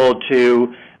able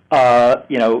to,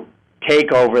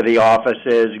 take over the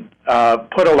offices,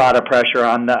 put a lot of pressure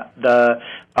on the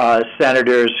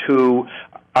senators who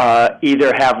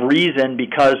either have reason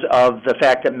because of the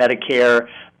fact that Medicare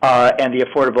and the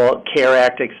Affordable Care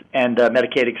Act and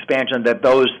Medicaid expansion, that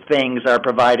those things are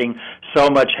providing so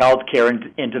much health care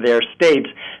into their states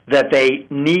that they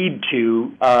need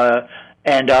to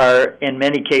and are in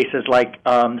many cases like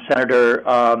Senator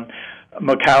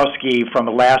Murkowski from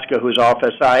Alaska, whose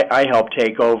office I helped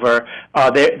take over,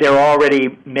 they're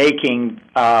already making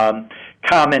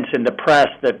comments in the press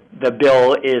that the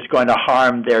bill is going to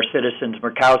harm their citizens.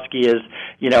 Murkowski is,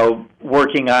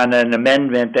 working on an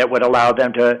amendment that would allow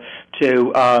them to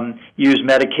use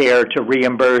Medicare to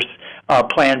reimburse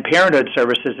Planned Parenthood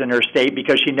services in her state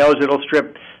because she knows it'll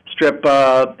strip strip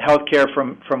health care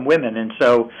from women. And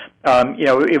so,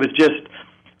 it was just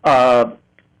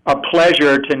a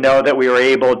pleasure to know that we were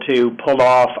able to pull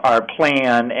off our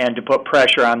plan and to put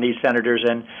pressure on these senators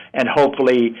and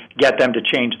hopefully get them to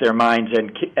change their minds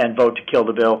and vote to kill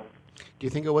the bill. Do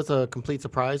you think it was a complete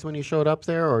surprise when you showed up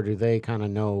there, or do they kind of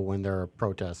know when there are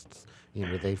protests?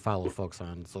 Do they follow folks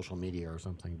on social media or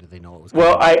something? Do they know it was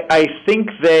Well, I think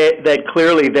that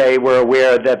clearly they were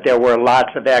aware that there were lots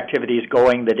of activities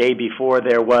going. The day before,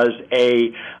 there was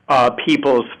a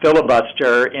people's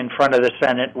filibuster in front of the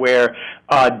Senate where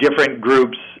different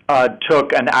groups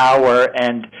took an hour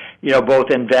and,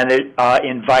 both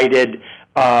invited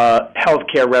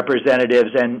healthcare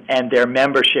representatives and their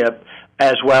membership,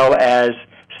 as well as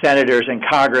senators and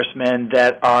congressmen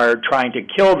that are trying to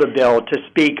kill the bill to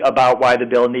speak about why the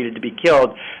bill needed to be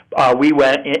killed. We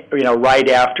went, right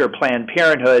after Planned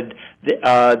Parenthood,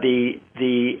 the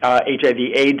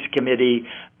HIV/AIDS committee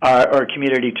or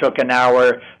community took an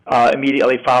hour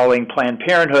immediately following Planned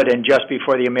Parenthood and just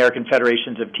before the American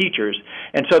Federations of Teachers.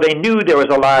 And so they knew there was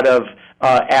a lot of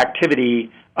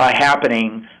activity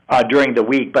happening during the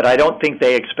week, but I don't think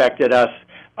they expected us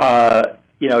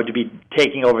to be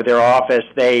taking over their office.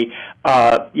 They,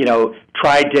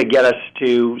 tried to get us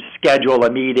to schedule a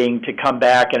meeting to come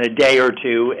back in a day or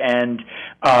two, and,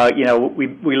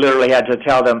 we literally had to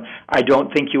tell them, I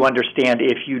don't think you understand.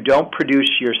 If you don't produce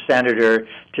your senator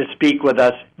to speak with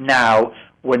us now,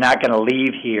 we're not going to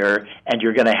leave here, and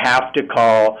you're going to have to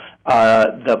call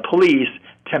the police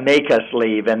to make us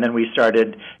leave. And then we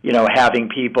started, having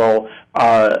people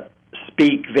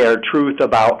speak their truth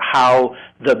about how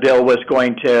the bill was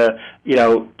going to,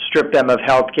 strip them of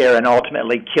health care and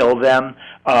ultimately kill them.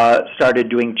 Started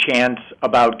doing chants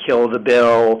about kill the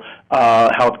bill,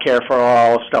 health care for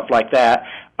all, stuff like that.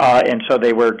 And so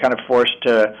they were kind of forced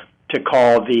to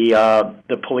call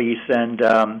the police and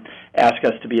ask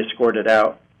us to be escorted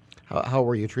out. How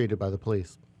were you treated by the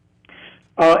police?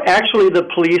 Actually, the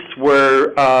police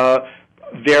were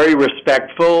very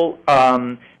respectful.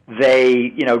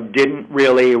 They, didn't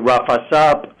really rough us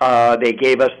up. They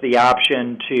gave us the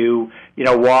option to,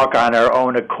 walk on our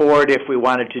own accord if we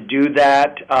wanted to do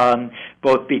that,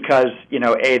 both because,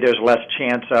 there's less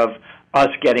chance of us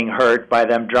getting hurt by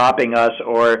them dropping us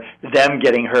or them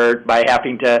getting hurt by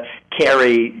having to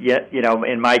carry,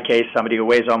 in my case, somebody who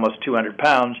weighs almost 200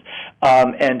 pounds.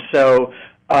 And so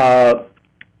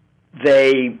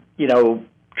they,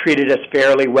 treated us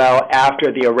fairly well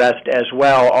after the arrest as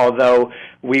well, although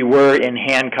we were in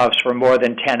handcuffs for more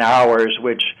than 10 hours,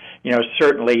 which,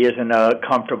 certainly isn't a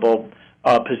comfortable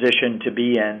position to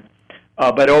be in.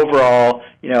 But overall,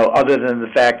 other than the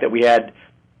fact that we had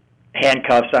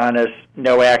handcuffs on us,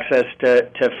 no access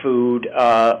to food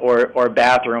or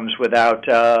bathrooms without,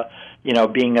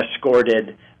 being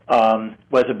escorted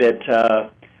was a bit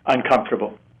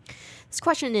uncomfortable. This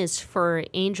question is for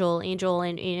Angel. Angel,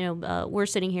 and we're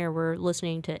sitting here, we're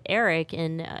listening to Eric,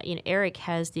 and Eric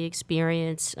has the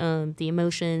experience, the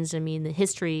emotions. The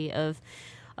history of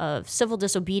civil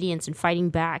disobedience and fighting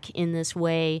back in this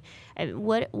way.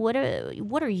 What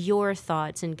are your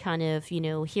thoughts and kind of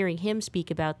hearing him speak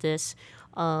about this?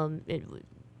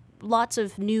 Lots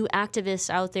of new activists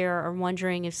out there are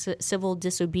wondering if civil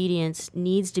disobedience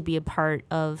needs to be a part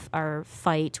of our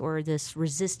fight or this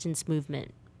resistance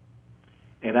movement.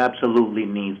 It absolutely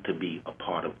needs to be a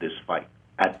part of this fight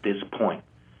at this point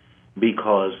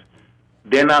because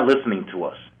they're not listening to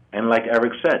us. And like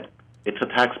Eric said, it's a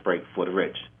tax break for the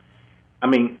rich.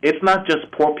 It's not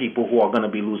just poor people who are going to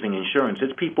be losing insurance.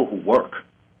 It's people who work,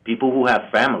 people who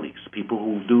have families, people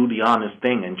who do the honest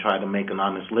thing and try to make an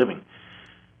honest living.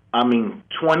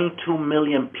 22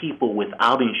 million people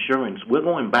without insurance. We're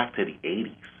going back to the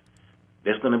 80s.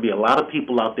 There's going to be a lot of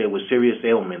people out there with serious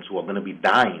ailments who are going to be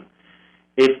dying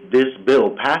if this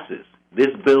bill passes. This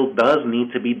bill does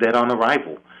need to be dead on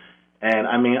arrival. And,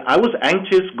 I was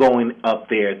anxious going up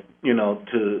there,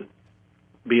 to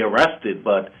be arrested,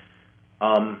 but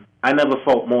I never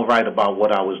felt more right about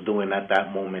what I was doing at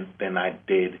that moment than I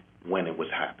did when it was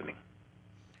happening.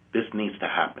 This needs to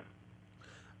happen.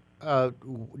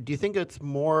 Do you think it's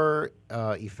more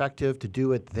effective to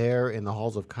do it there in the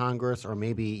halls of Congress, or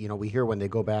maybe, we hear when they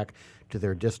go back to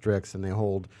their districts and they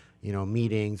hold,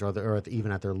 meetings or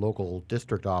even at their local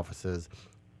district offices?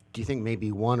 Do you think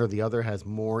maybe one or the other has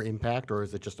more impact, or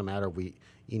is it just a matter of you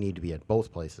need to be at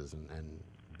both places and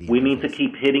be we need to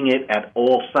keep hitting it at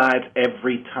all sides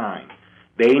every time.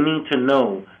 They need to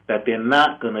know that they're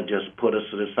not going to just put us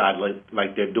to the side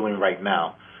like they're doing right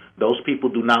now. Those people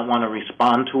do not want to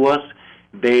respond to us.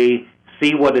 They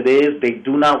see what it is. They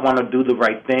do not want to do the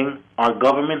right thing. Our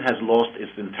government has lost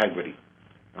its integrity,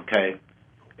 okay?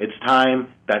 It's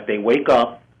time that they wake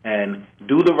up and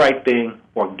do the right thing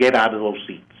or get out of those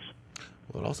seats.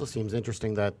 Well, it also seems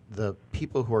interesting that the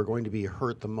people who are going to be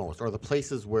hurt the most, or the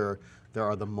places where there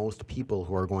are the most people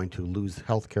who are going to lose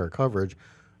health care coverage,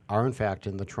 are in fact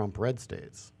in the Trump red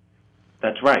states.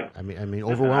 That's right. I mean,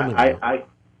 overwhelmingly. I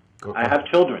have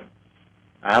children.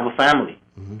 I have a family.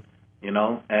 You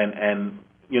know, and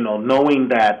you know, knowing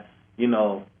that, you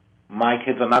know, my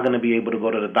kids are not going to be able to go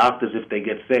to the doctors if they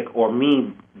get sick, or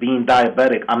me being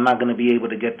diabetic, I'm not going to be able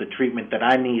to get the treatment that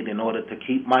I need in order to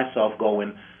keep myself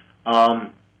going.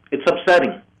 It's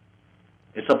upsetting.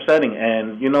 It's upsetting,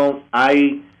 and you know,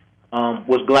 I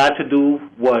was glad to do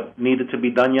what needed to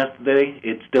be done yesterday.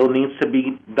 It still needs to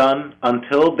be done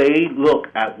until they look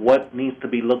at what needs to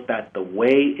be looked at the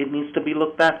way it needs to be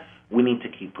looked at. We need to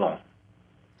keep going.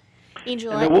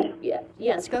 Angel,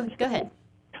 yes, go ahead.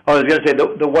 I was going to say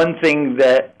the one thing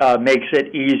that makes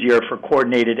it easier for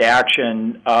coordinated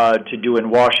action to do in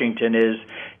Washington is,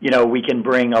 you know, we can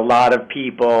bring a lot of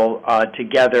people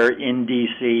together in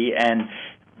D.C. and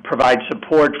provide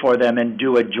support for them and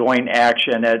do a joint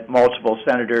action at multiple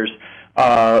senators'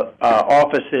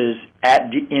 offices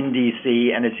in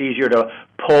D.C., and it's easier to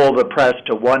pull the press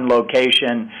to one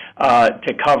location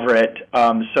to cover it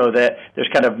so that there's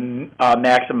kind of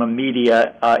maximum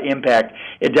media impact.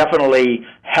 It definitely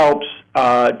helps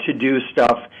to do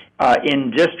stuff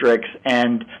in districts,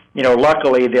 and you know,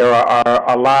 luckily there are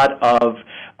a lot of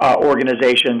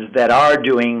organizations that are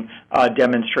doing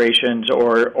demonstrations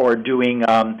or doing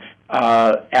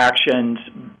actions,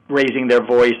 raising their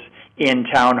voice in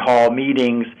town hall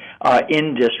meetings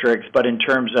in districts. But in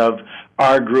terms of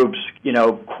our groups, you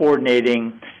know,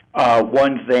 coordinating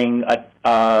one thing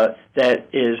that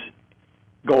is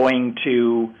going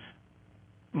to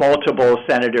multiple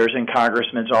senators and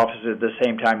congressmen's offices at the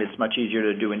same time, it's much easier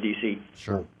to do in D.C.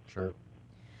 Sure.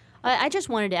 I just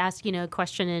wanted to ask, you know, a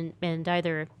question, and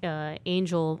either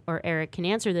Angel or Eric can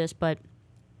answer this, but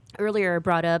earlier I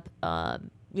brought up,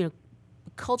 you know,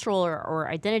 cultural or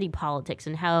identity politics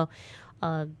and how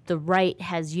the right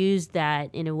has used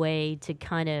that in a way to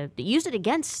kind of use it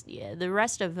against the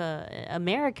rest of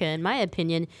America, in my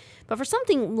opinion. But for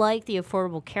something like the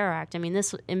Affordable Care Act, I mean,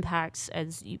 this impacts,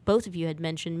 as both of you had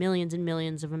mentioned, millions and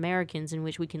millions of Americans, in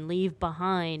which we can leave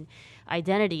behind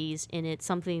identities, and it's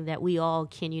something that we all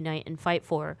can unite and fight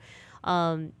for.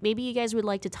 Maybe you guys would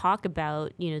like to talk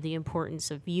about, you know, the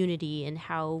importance of unity and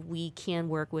how we can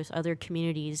work with other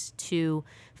communities to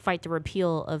fight the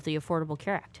repeal of the Affordable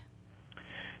Care Act.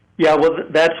 Yeah, well,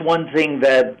 that's one thing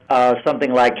that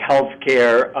something like health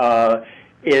care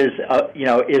is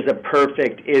a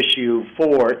perfect issue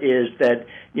for, is that,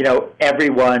 you know,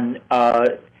 everyone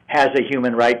has a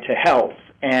human right to health,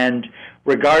 and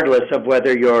regardless of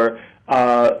whether you're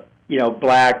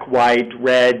black, white,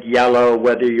 red, yellow,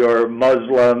 whether you're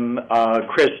Muslim,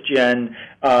 Christian,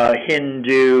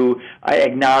 Hindu,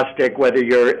 agnostic, whether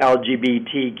you're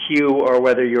LGBTQ or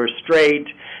whether you're straight,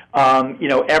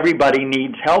 everybody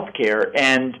needs health care.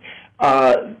 And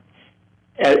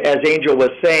as Angel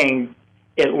was saying,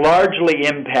 it largely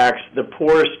impacts the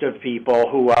poorest of people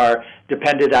who are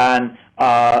dependent on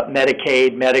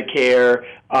Medicaid, Medicare,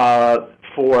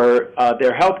 for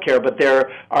their health care, but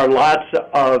there are lots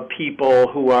of people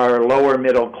who are lower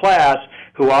middle class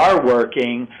who are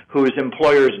working, whose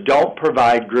employers don't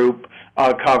provide group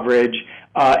coverage,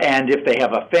 and if they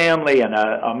have a family and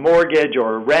a mortgage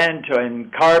or rent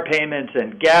and car payments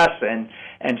and gas and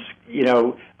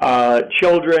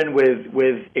children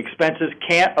with expenses,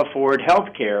 can't afford health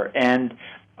care, and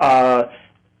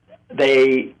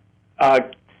the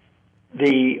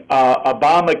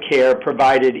Obamacare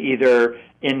provided either,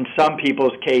 in some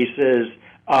people's cases,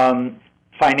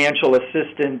 financial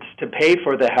assistance to pay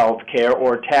for the health care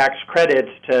or tax credits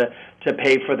to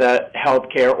pay for the health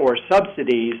care or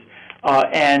subsidies.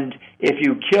 And if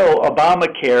you kill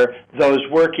Obamacare, those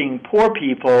working poor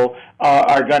people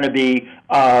are going to be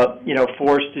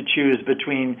forced to choose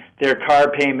between their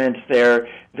car payments,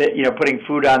 putting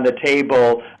food on the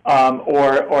table,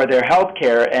 or their health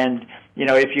care. And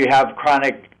if you have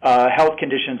chronic health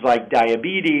conditions like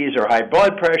diabetes or high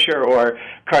blood pressure or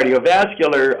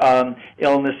cardiovascular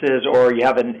illnesses, or you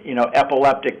have an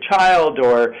epileptic child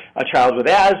or a child with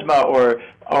asthma, or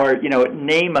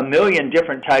name a million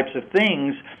different types of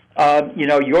things,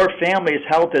 your family's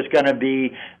health is going to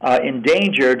be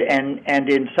endangered, and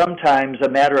in sometimes a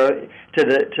matter to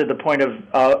the point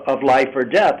of life or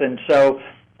death. And so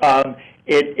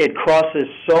it crosses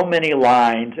so many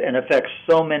lines and affects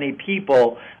so many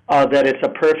people that it's a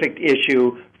perfect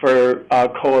issue for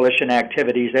coalition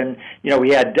activities. And,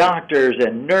 we had doctors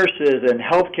and nurses and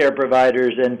healthcare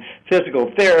providers and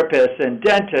physical therapists and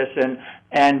dentists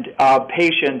and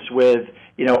patients with,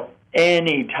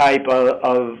 any type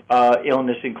of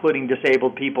illness, including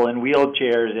disabled people in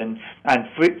wheelchairs and on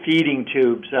feeding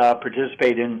tubes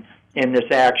participate in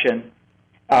this action.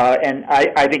 And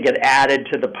I think it added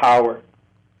to the power.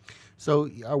 So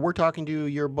we're talking to you.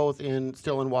 You're both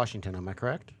still in Washington, am I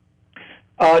correct?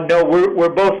 No, we're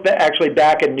both actually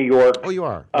back in New York. Oh, you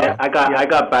are. Yeah, I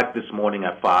got back this morning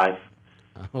at 5.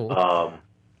 Long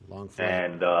flight.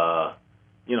 And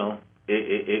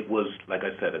it was, like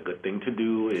I said, a good thing to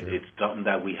do. It's something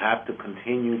that we have to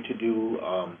continue to do.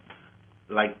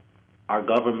 Like our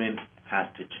government has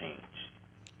to change.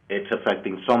 It's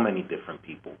affecting so many different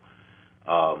people.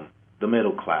 The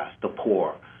middle class, the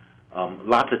poor.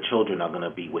 Lots of children are going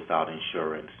to be without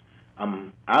insurance.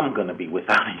 I'm going to be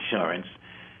without insurance.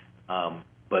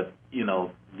 But,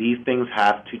 these things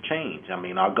have to change. I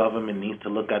mean, our government needs to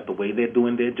look at the way they're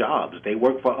doing their jobs. They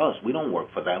work for us. We don't work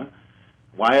for them.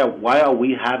 Why are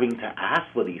we having to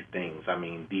ask for these things? I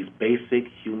mean, these basic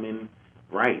human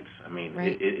rights. I mean,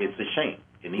 it's a shame.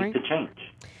 It needs to change.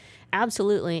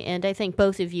 Absolutely. And I thank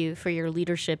both of you for your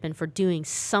leadership and for doing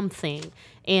something.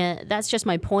 And that's just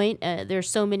my point. There's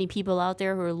so many people out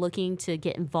there who are looking to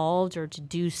get involved or to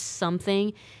do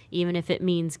something, even if it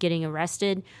means getting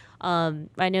arrested. I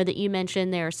know that you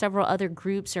mentioned there are several other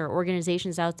groups or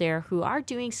organizations out there who are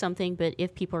doing something, but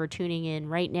if people are tuning in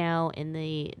right now and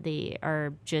they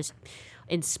are just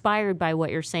inspired by what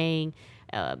you're saying,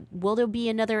 will there be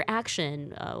another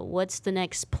action? What's the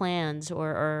next plans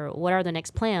or what are the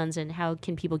next plans and how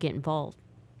can people get involved?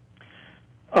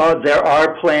 There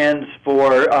are plans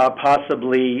for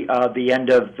possibly the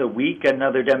end of the week,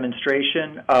 another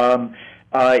demonstration.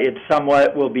 It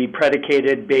somewhat will be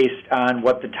predicated based on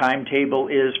what the timetable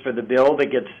is for the bill that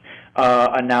gets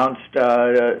announced,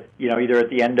 either at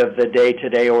the end of the day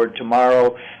today or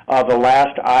tomorrow. The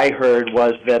last I heard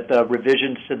was that the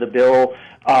revisions to the bill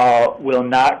will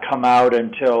not come out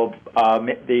until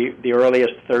the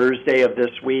earliest Thursday of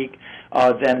this week.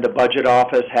 Then the budget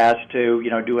office has to,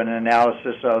 do an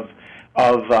analysis of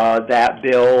that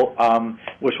bill,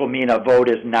 which will mean a vote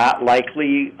is not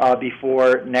likely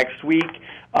before next week.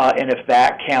 And if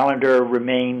that calendar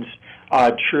remains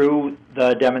true,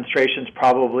 the demonstrations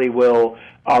probably will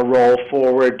roll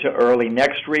forward to early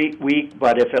next week.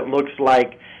 But if it looks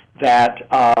like that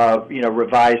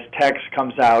revised text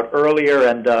comes out earlier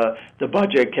and the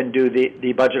budget can do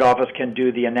the budget office can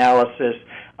do the analysis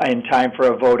in time for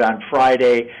a vote on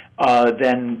Friday,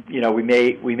 then we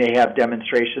may have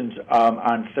demonstrations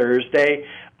on Thursday.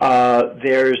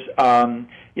 There's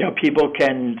people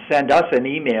can send us an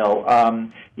email.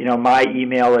 My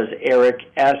email is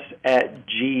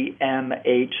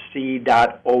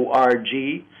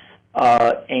erics@gmhc.org.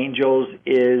 Angels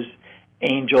is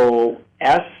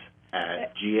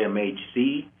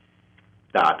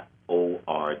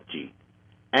angels@gmhc.org.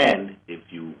 And if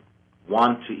you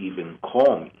want to even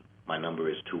call me, my number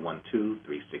is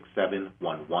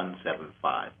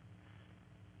 212-367-1175.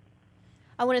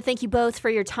 I want to thank you both for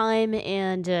your time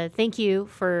and thank you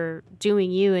for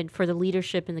doing you and for the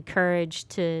leadership and the courage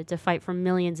to fight for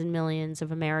millions and millions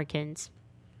of Americans.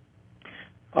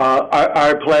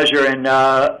 Our pleasure, and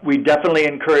we definitely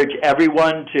encourage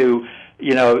everyone to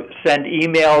send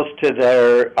emails to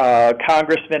their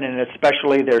congressmen and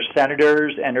especially their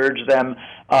senators and urge them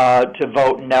to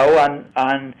vote no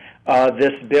on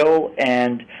this bill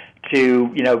and to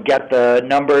get the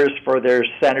numbers for their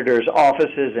senators'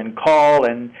 offices and call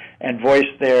and voice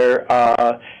their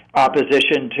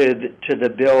opposition to the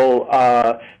bill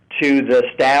to the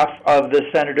staff of the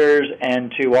senators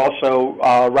and to also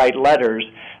write letters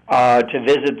to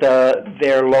visit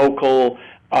their local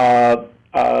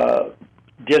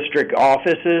district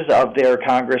offices of their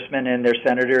congressmen and their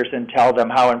senators and tell them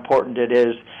how important it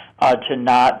is to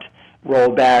not roll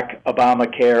back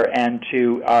Obamacare and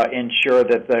to ensure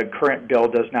that the current bill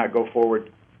does not go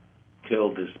forward.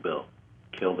 Kill this bill.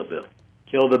 Kill the bill.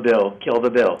 Kill the bill. Kill the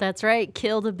bill. That's right.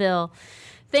 Kill the bill.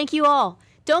 Thank you all.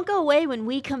 Don't go away. When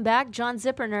we come back, John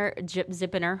Zipper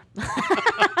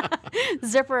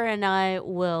and I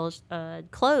will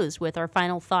close with our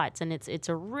final thoughts, and it's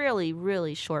a really,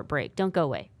 really short break. Don't go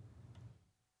away.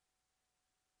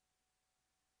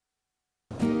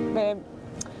 Babe,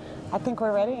 I think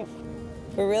we're ready.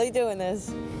 We're really doing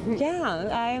this. Yeah,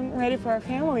 I'm ready for our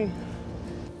family.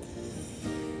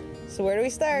 So where do we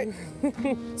start?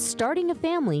 Starting a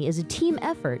family is a team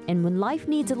effort, and when life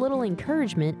needs a little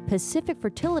encouragement, Pacific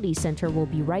Fertility Center will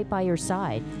be right by your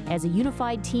side. As a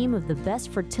unified team of the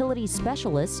best fertility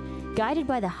specialists, guided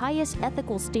by the highest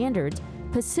ethical standards,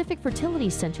 Pacific Fertility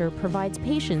Center provides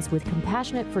patients with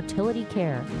compassionate fertility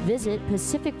care. Visit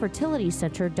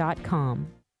pacificfertilitycenter.com.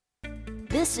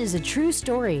 This is a true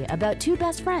story about two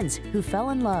best friends who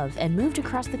fell in love and moved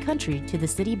across the country to the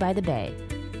city by the bay.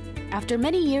 After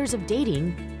many years of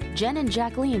dating, Jen and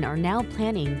Jacqueline are now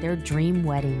planning their dream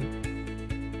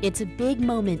wedding. It's a big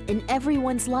moment in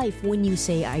everyone's life when you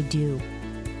say I do,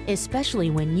 especially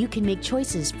when you can make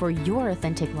choices for your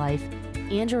authentic life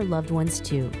and your loved ones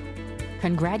too.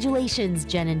 Congratulations,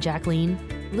 Jen and Jacqueline.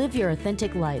 Live your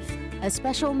authentic life. A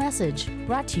special message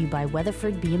brought to you by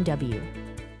Weatherford BMW.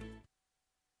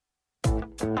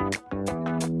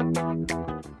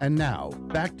 And now,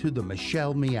 back to the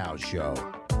Michelle Meow Show.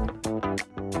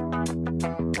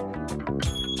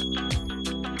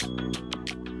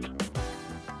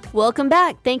 Welcome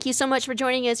back. Thank you so much for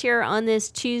joining us here on this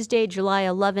Tuesday, July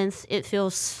 11th. It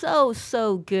feels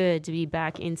so good to be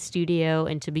back in studio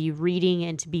and to be reading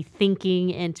and to be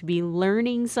thinking and to be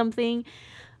learning something.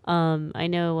 I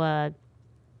know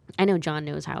John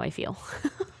knows how I feel.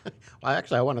 Well,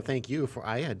 actually, I want to thank you for.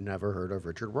 I had never heard of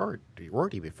Richard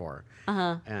Rorty before,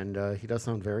 and he does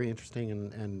sound very interesting.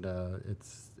 And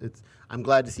it's. I'm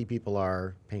glad to see people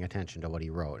are paying attention to what he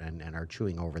wrote and are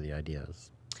chewing over the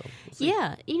ideas. So we'll see.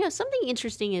 Yeah, something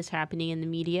interesting is happening in the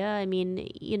media. I mean,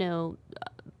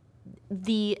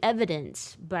 the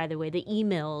evidence, by the way, the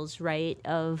emails, right,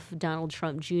 of Donald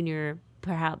Trump Jr.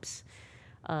 perhaps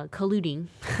colluding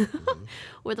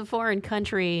with a foreign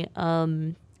country.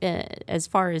 As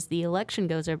far as the election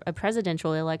goes, a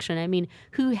presidential election, I mean,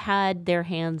 who had their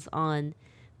hands on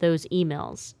those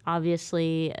emails?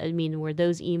 Obviously, I mean, were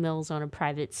those emails on a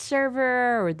private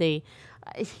server, or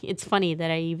it's funny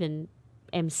that I even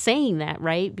am saying that,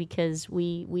 right? Because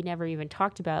we never even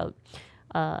talked about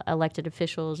elected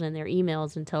officials and their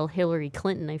emails until Hillary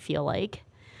Clinton, I feel like.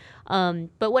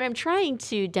 But what I'm trying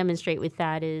to demonstrate with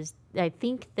that is I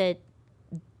think that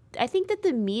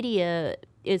the media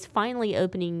is finally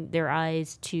opening their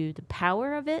eyes to the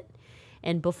power of it.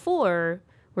 And before,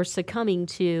 we're succumbing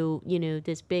to,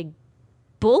 this big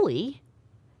bully,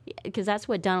 because that's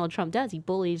what Donald Trump does. He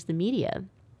bullies the media.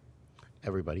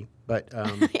 Everybody. But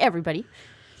everybody.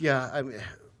 Yeah, I mean,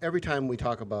 every time we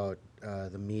talk about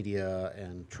the media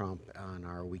and Trump on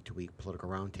our week-to-week political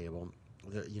roundtable,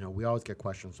 we always get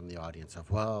questions from the audience of,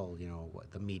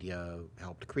 the media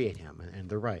helped create him, and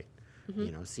they're right.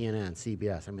 Mm-hmm. CNN,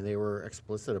 CBS. I mean, they were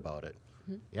explicit about it.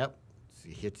 Mm-hmm. Yep,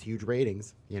 it's huge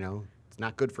ratings. It's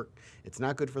not good for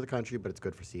the country, but it's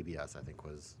good for CBS. I think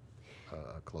was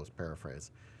a close paraphrase.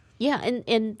 Yeah,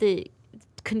 and the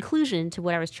conclusion to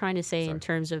what I was trying to say in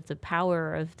terms of the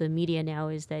power of the media now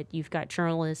is that you've got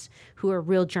journalists who are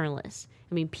real journalists.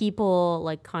 I mean, people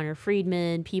like Connor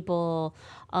Friedman, people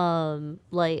I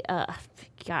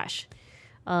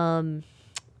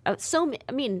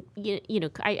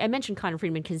mentioned Connor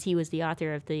Friedman because he was the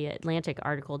author of the Atlantic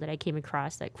article that I came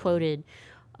across that quoted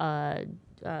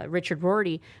Richard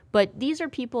Rorty. But these are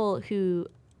people who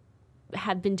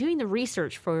have been doing the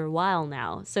research for a while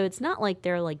now. So it's not like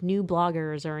they're like new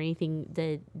bloggers or anything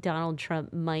that Donald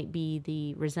Trump might be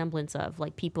the resemblance of,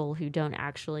 like people who don't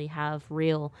actually have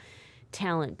real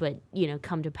talent but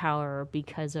come to power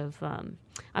because of I'm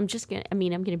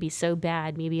going to be so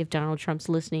bad. Maybe if Donald Trump's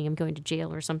listening, I'm going to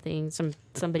jail or something.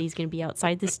 Somebody's going to be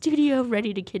outside the studio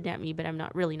ready to kidnap me, but I'm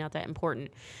not that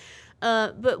important.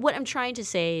 But what I'm trying to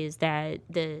say is that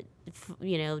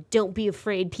don't be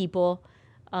afraid, people.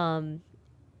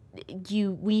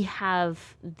 We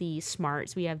have the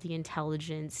smarts, we have the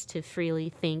intelligence to freely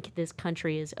think. This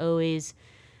country has always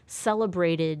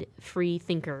celebrated free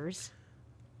thinkers.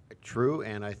 True,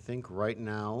 and I think right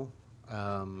now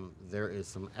there is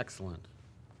some excellent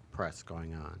press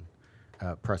going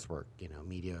on, press work,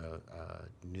 media,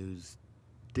 news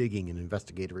digging and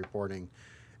investigative reporting.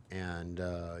 And,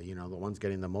 the ones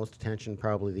getting the most attention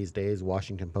probably these days,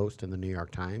 Washington Post and the New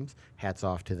York Times. Hats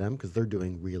off to them because they're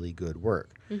doing really good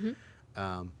work.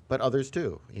 Mm-hmm. But others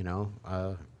too, and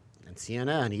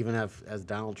CNN, even as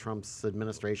Donald Trump's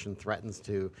administration threatens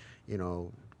to,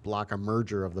 block a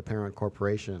merger of the parent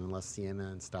corporation unless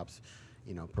CNN stops,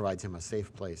 provides him a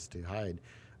safe place to hide.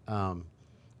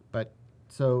 But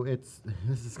So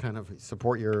this is kind of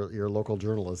support your local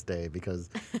journalist day, because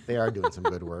they are doing some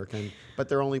good work, but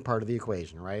they're only part of the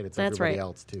equation, right? It's That's everybody right.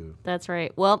 else too. That's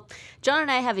right. Well, John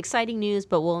and I have exciting news,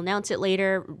 but we'll announce it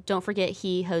later. Don't forget,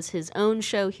 he hosts his own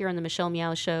show here on the Michelle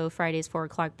Meow Show, Fridays 4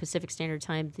 o'clock Pacific Standard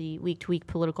Time, the week-to-week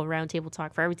political roundtable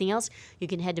talk. For everything else, you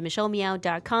can head to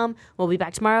michellemeow.com. We'll be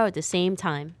back tomorrow at the same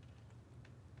time.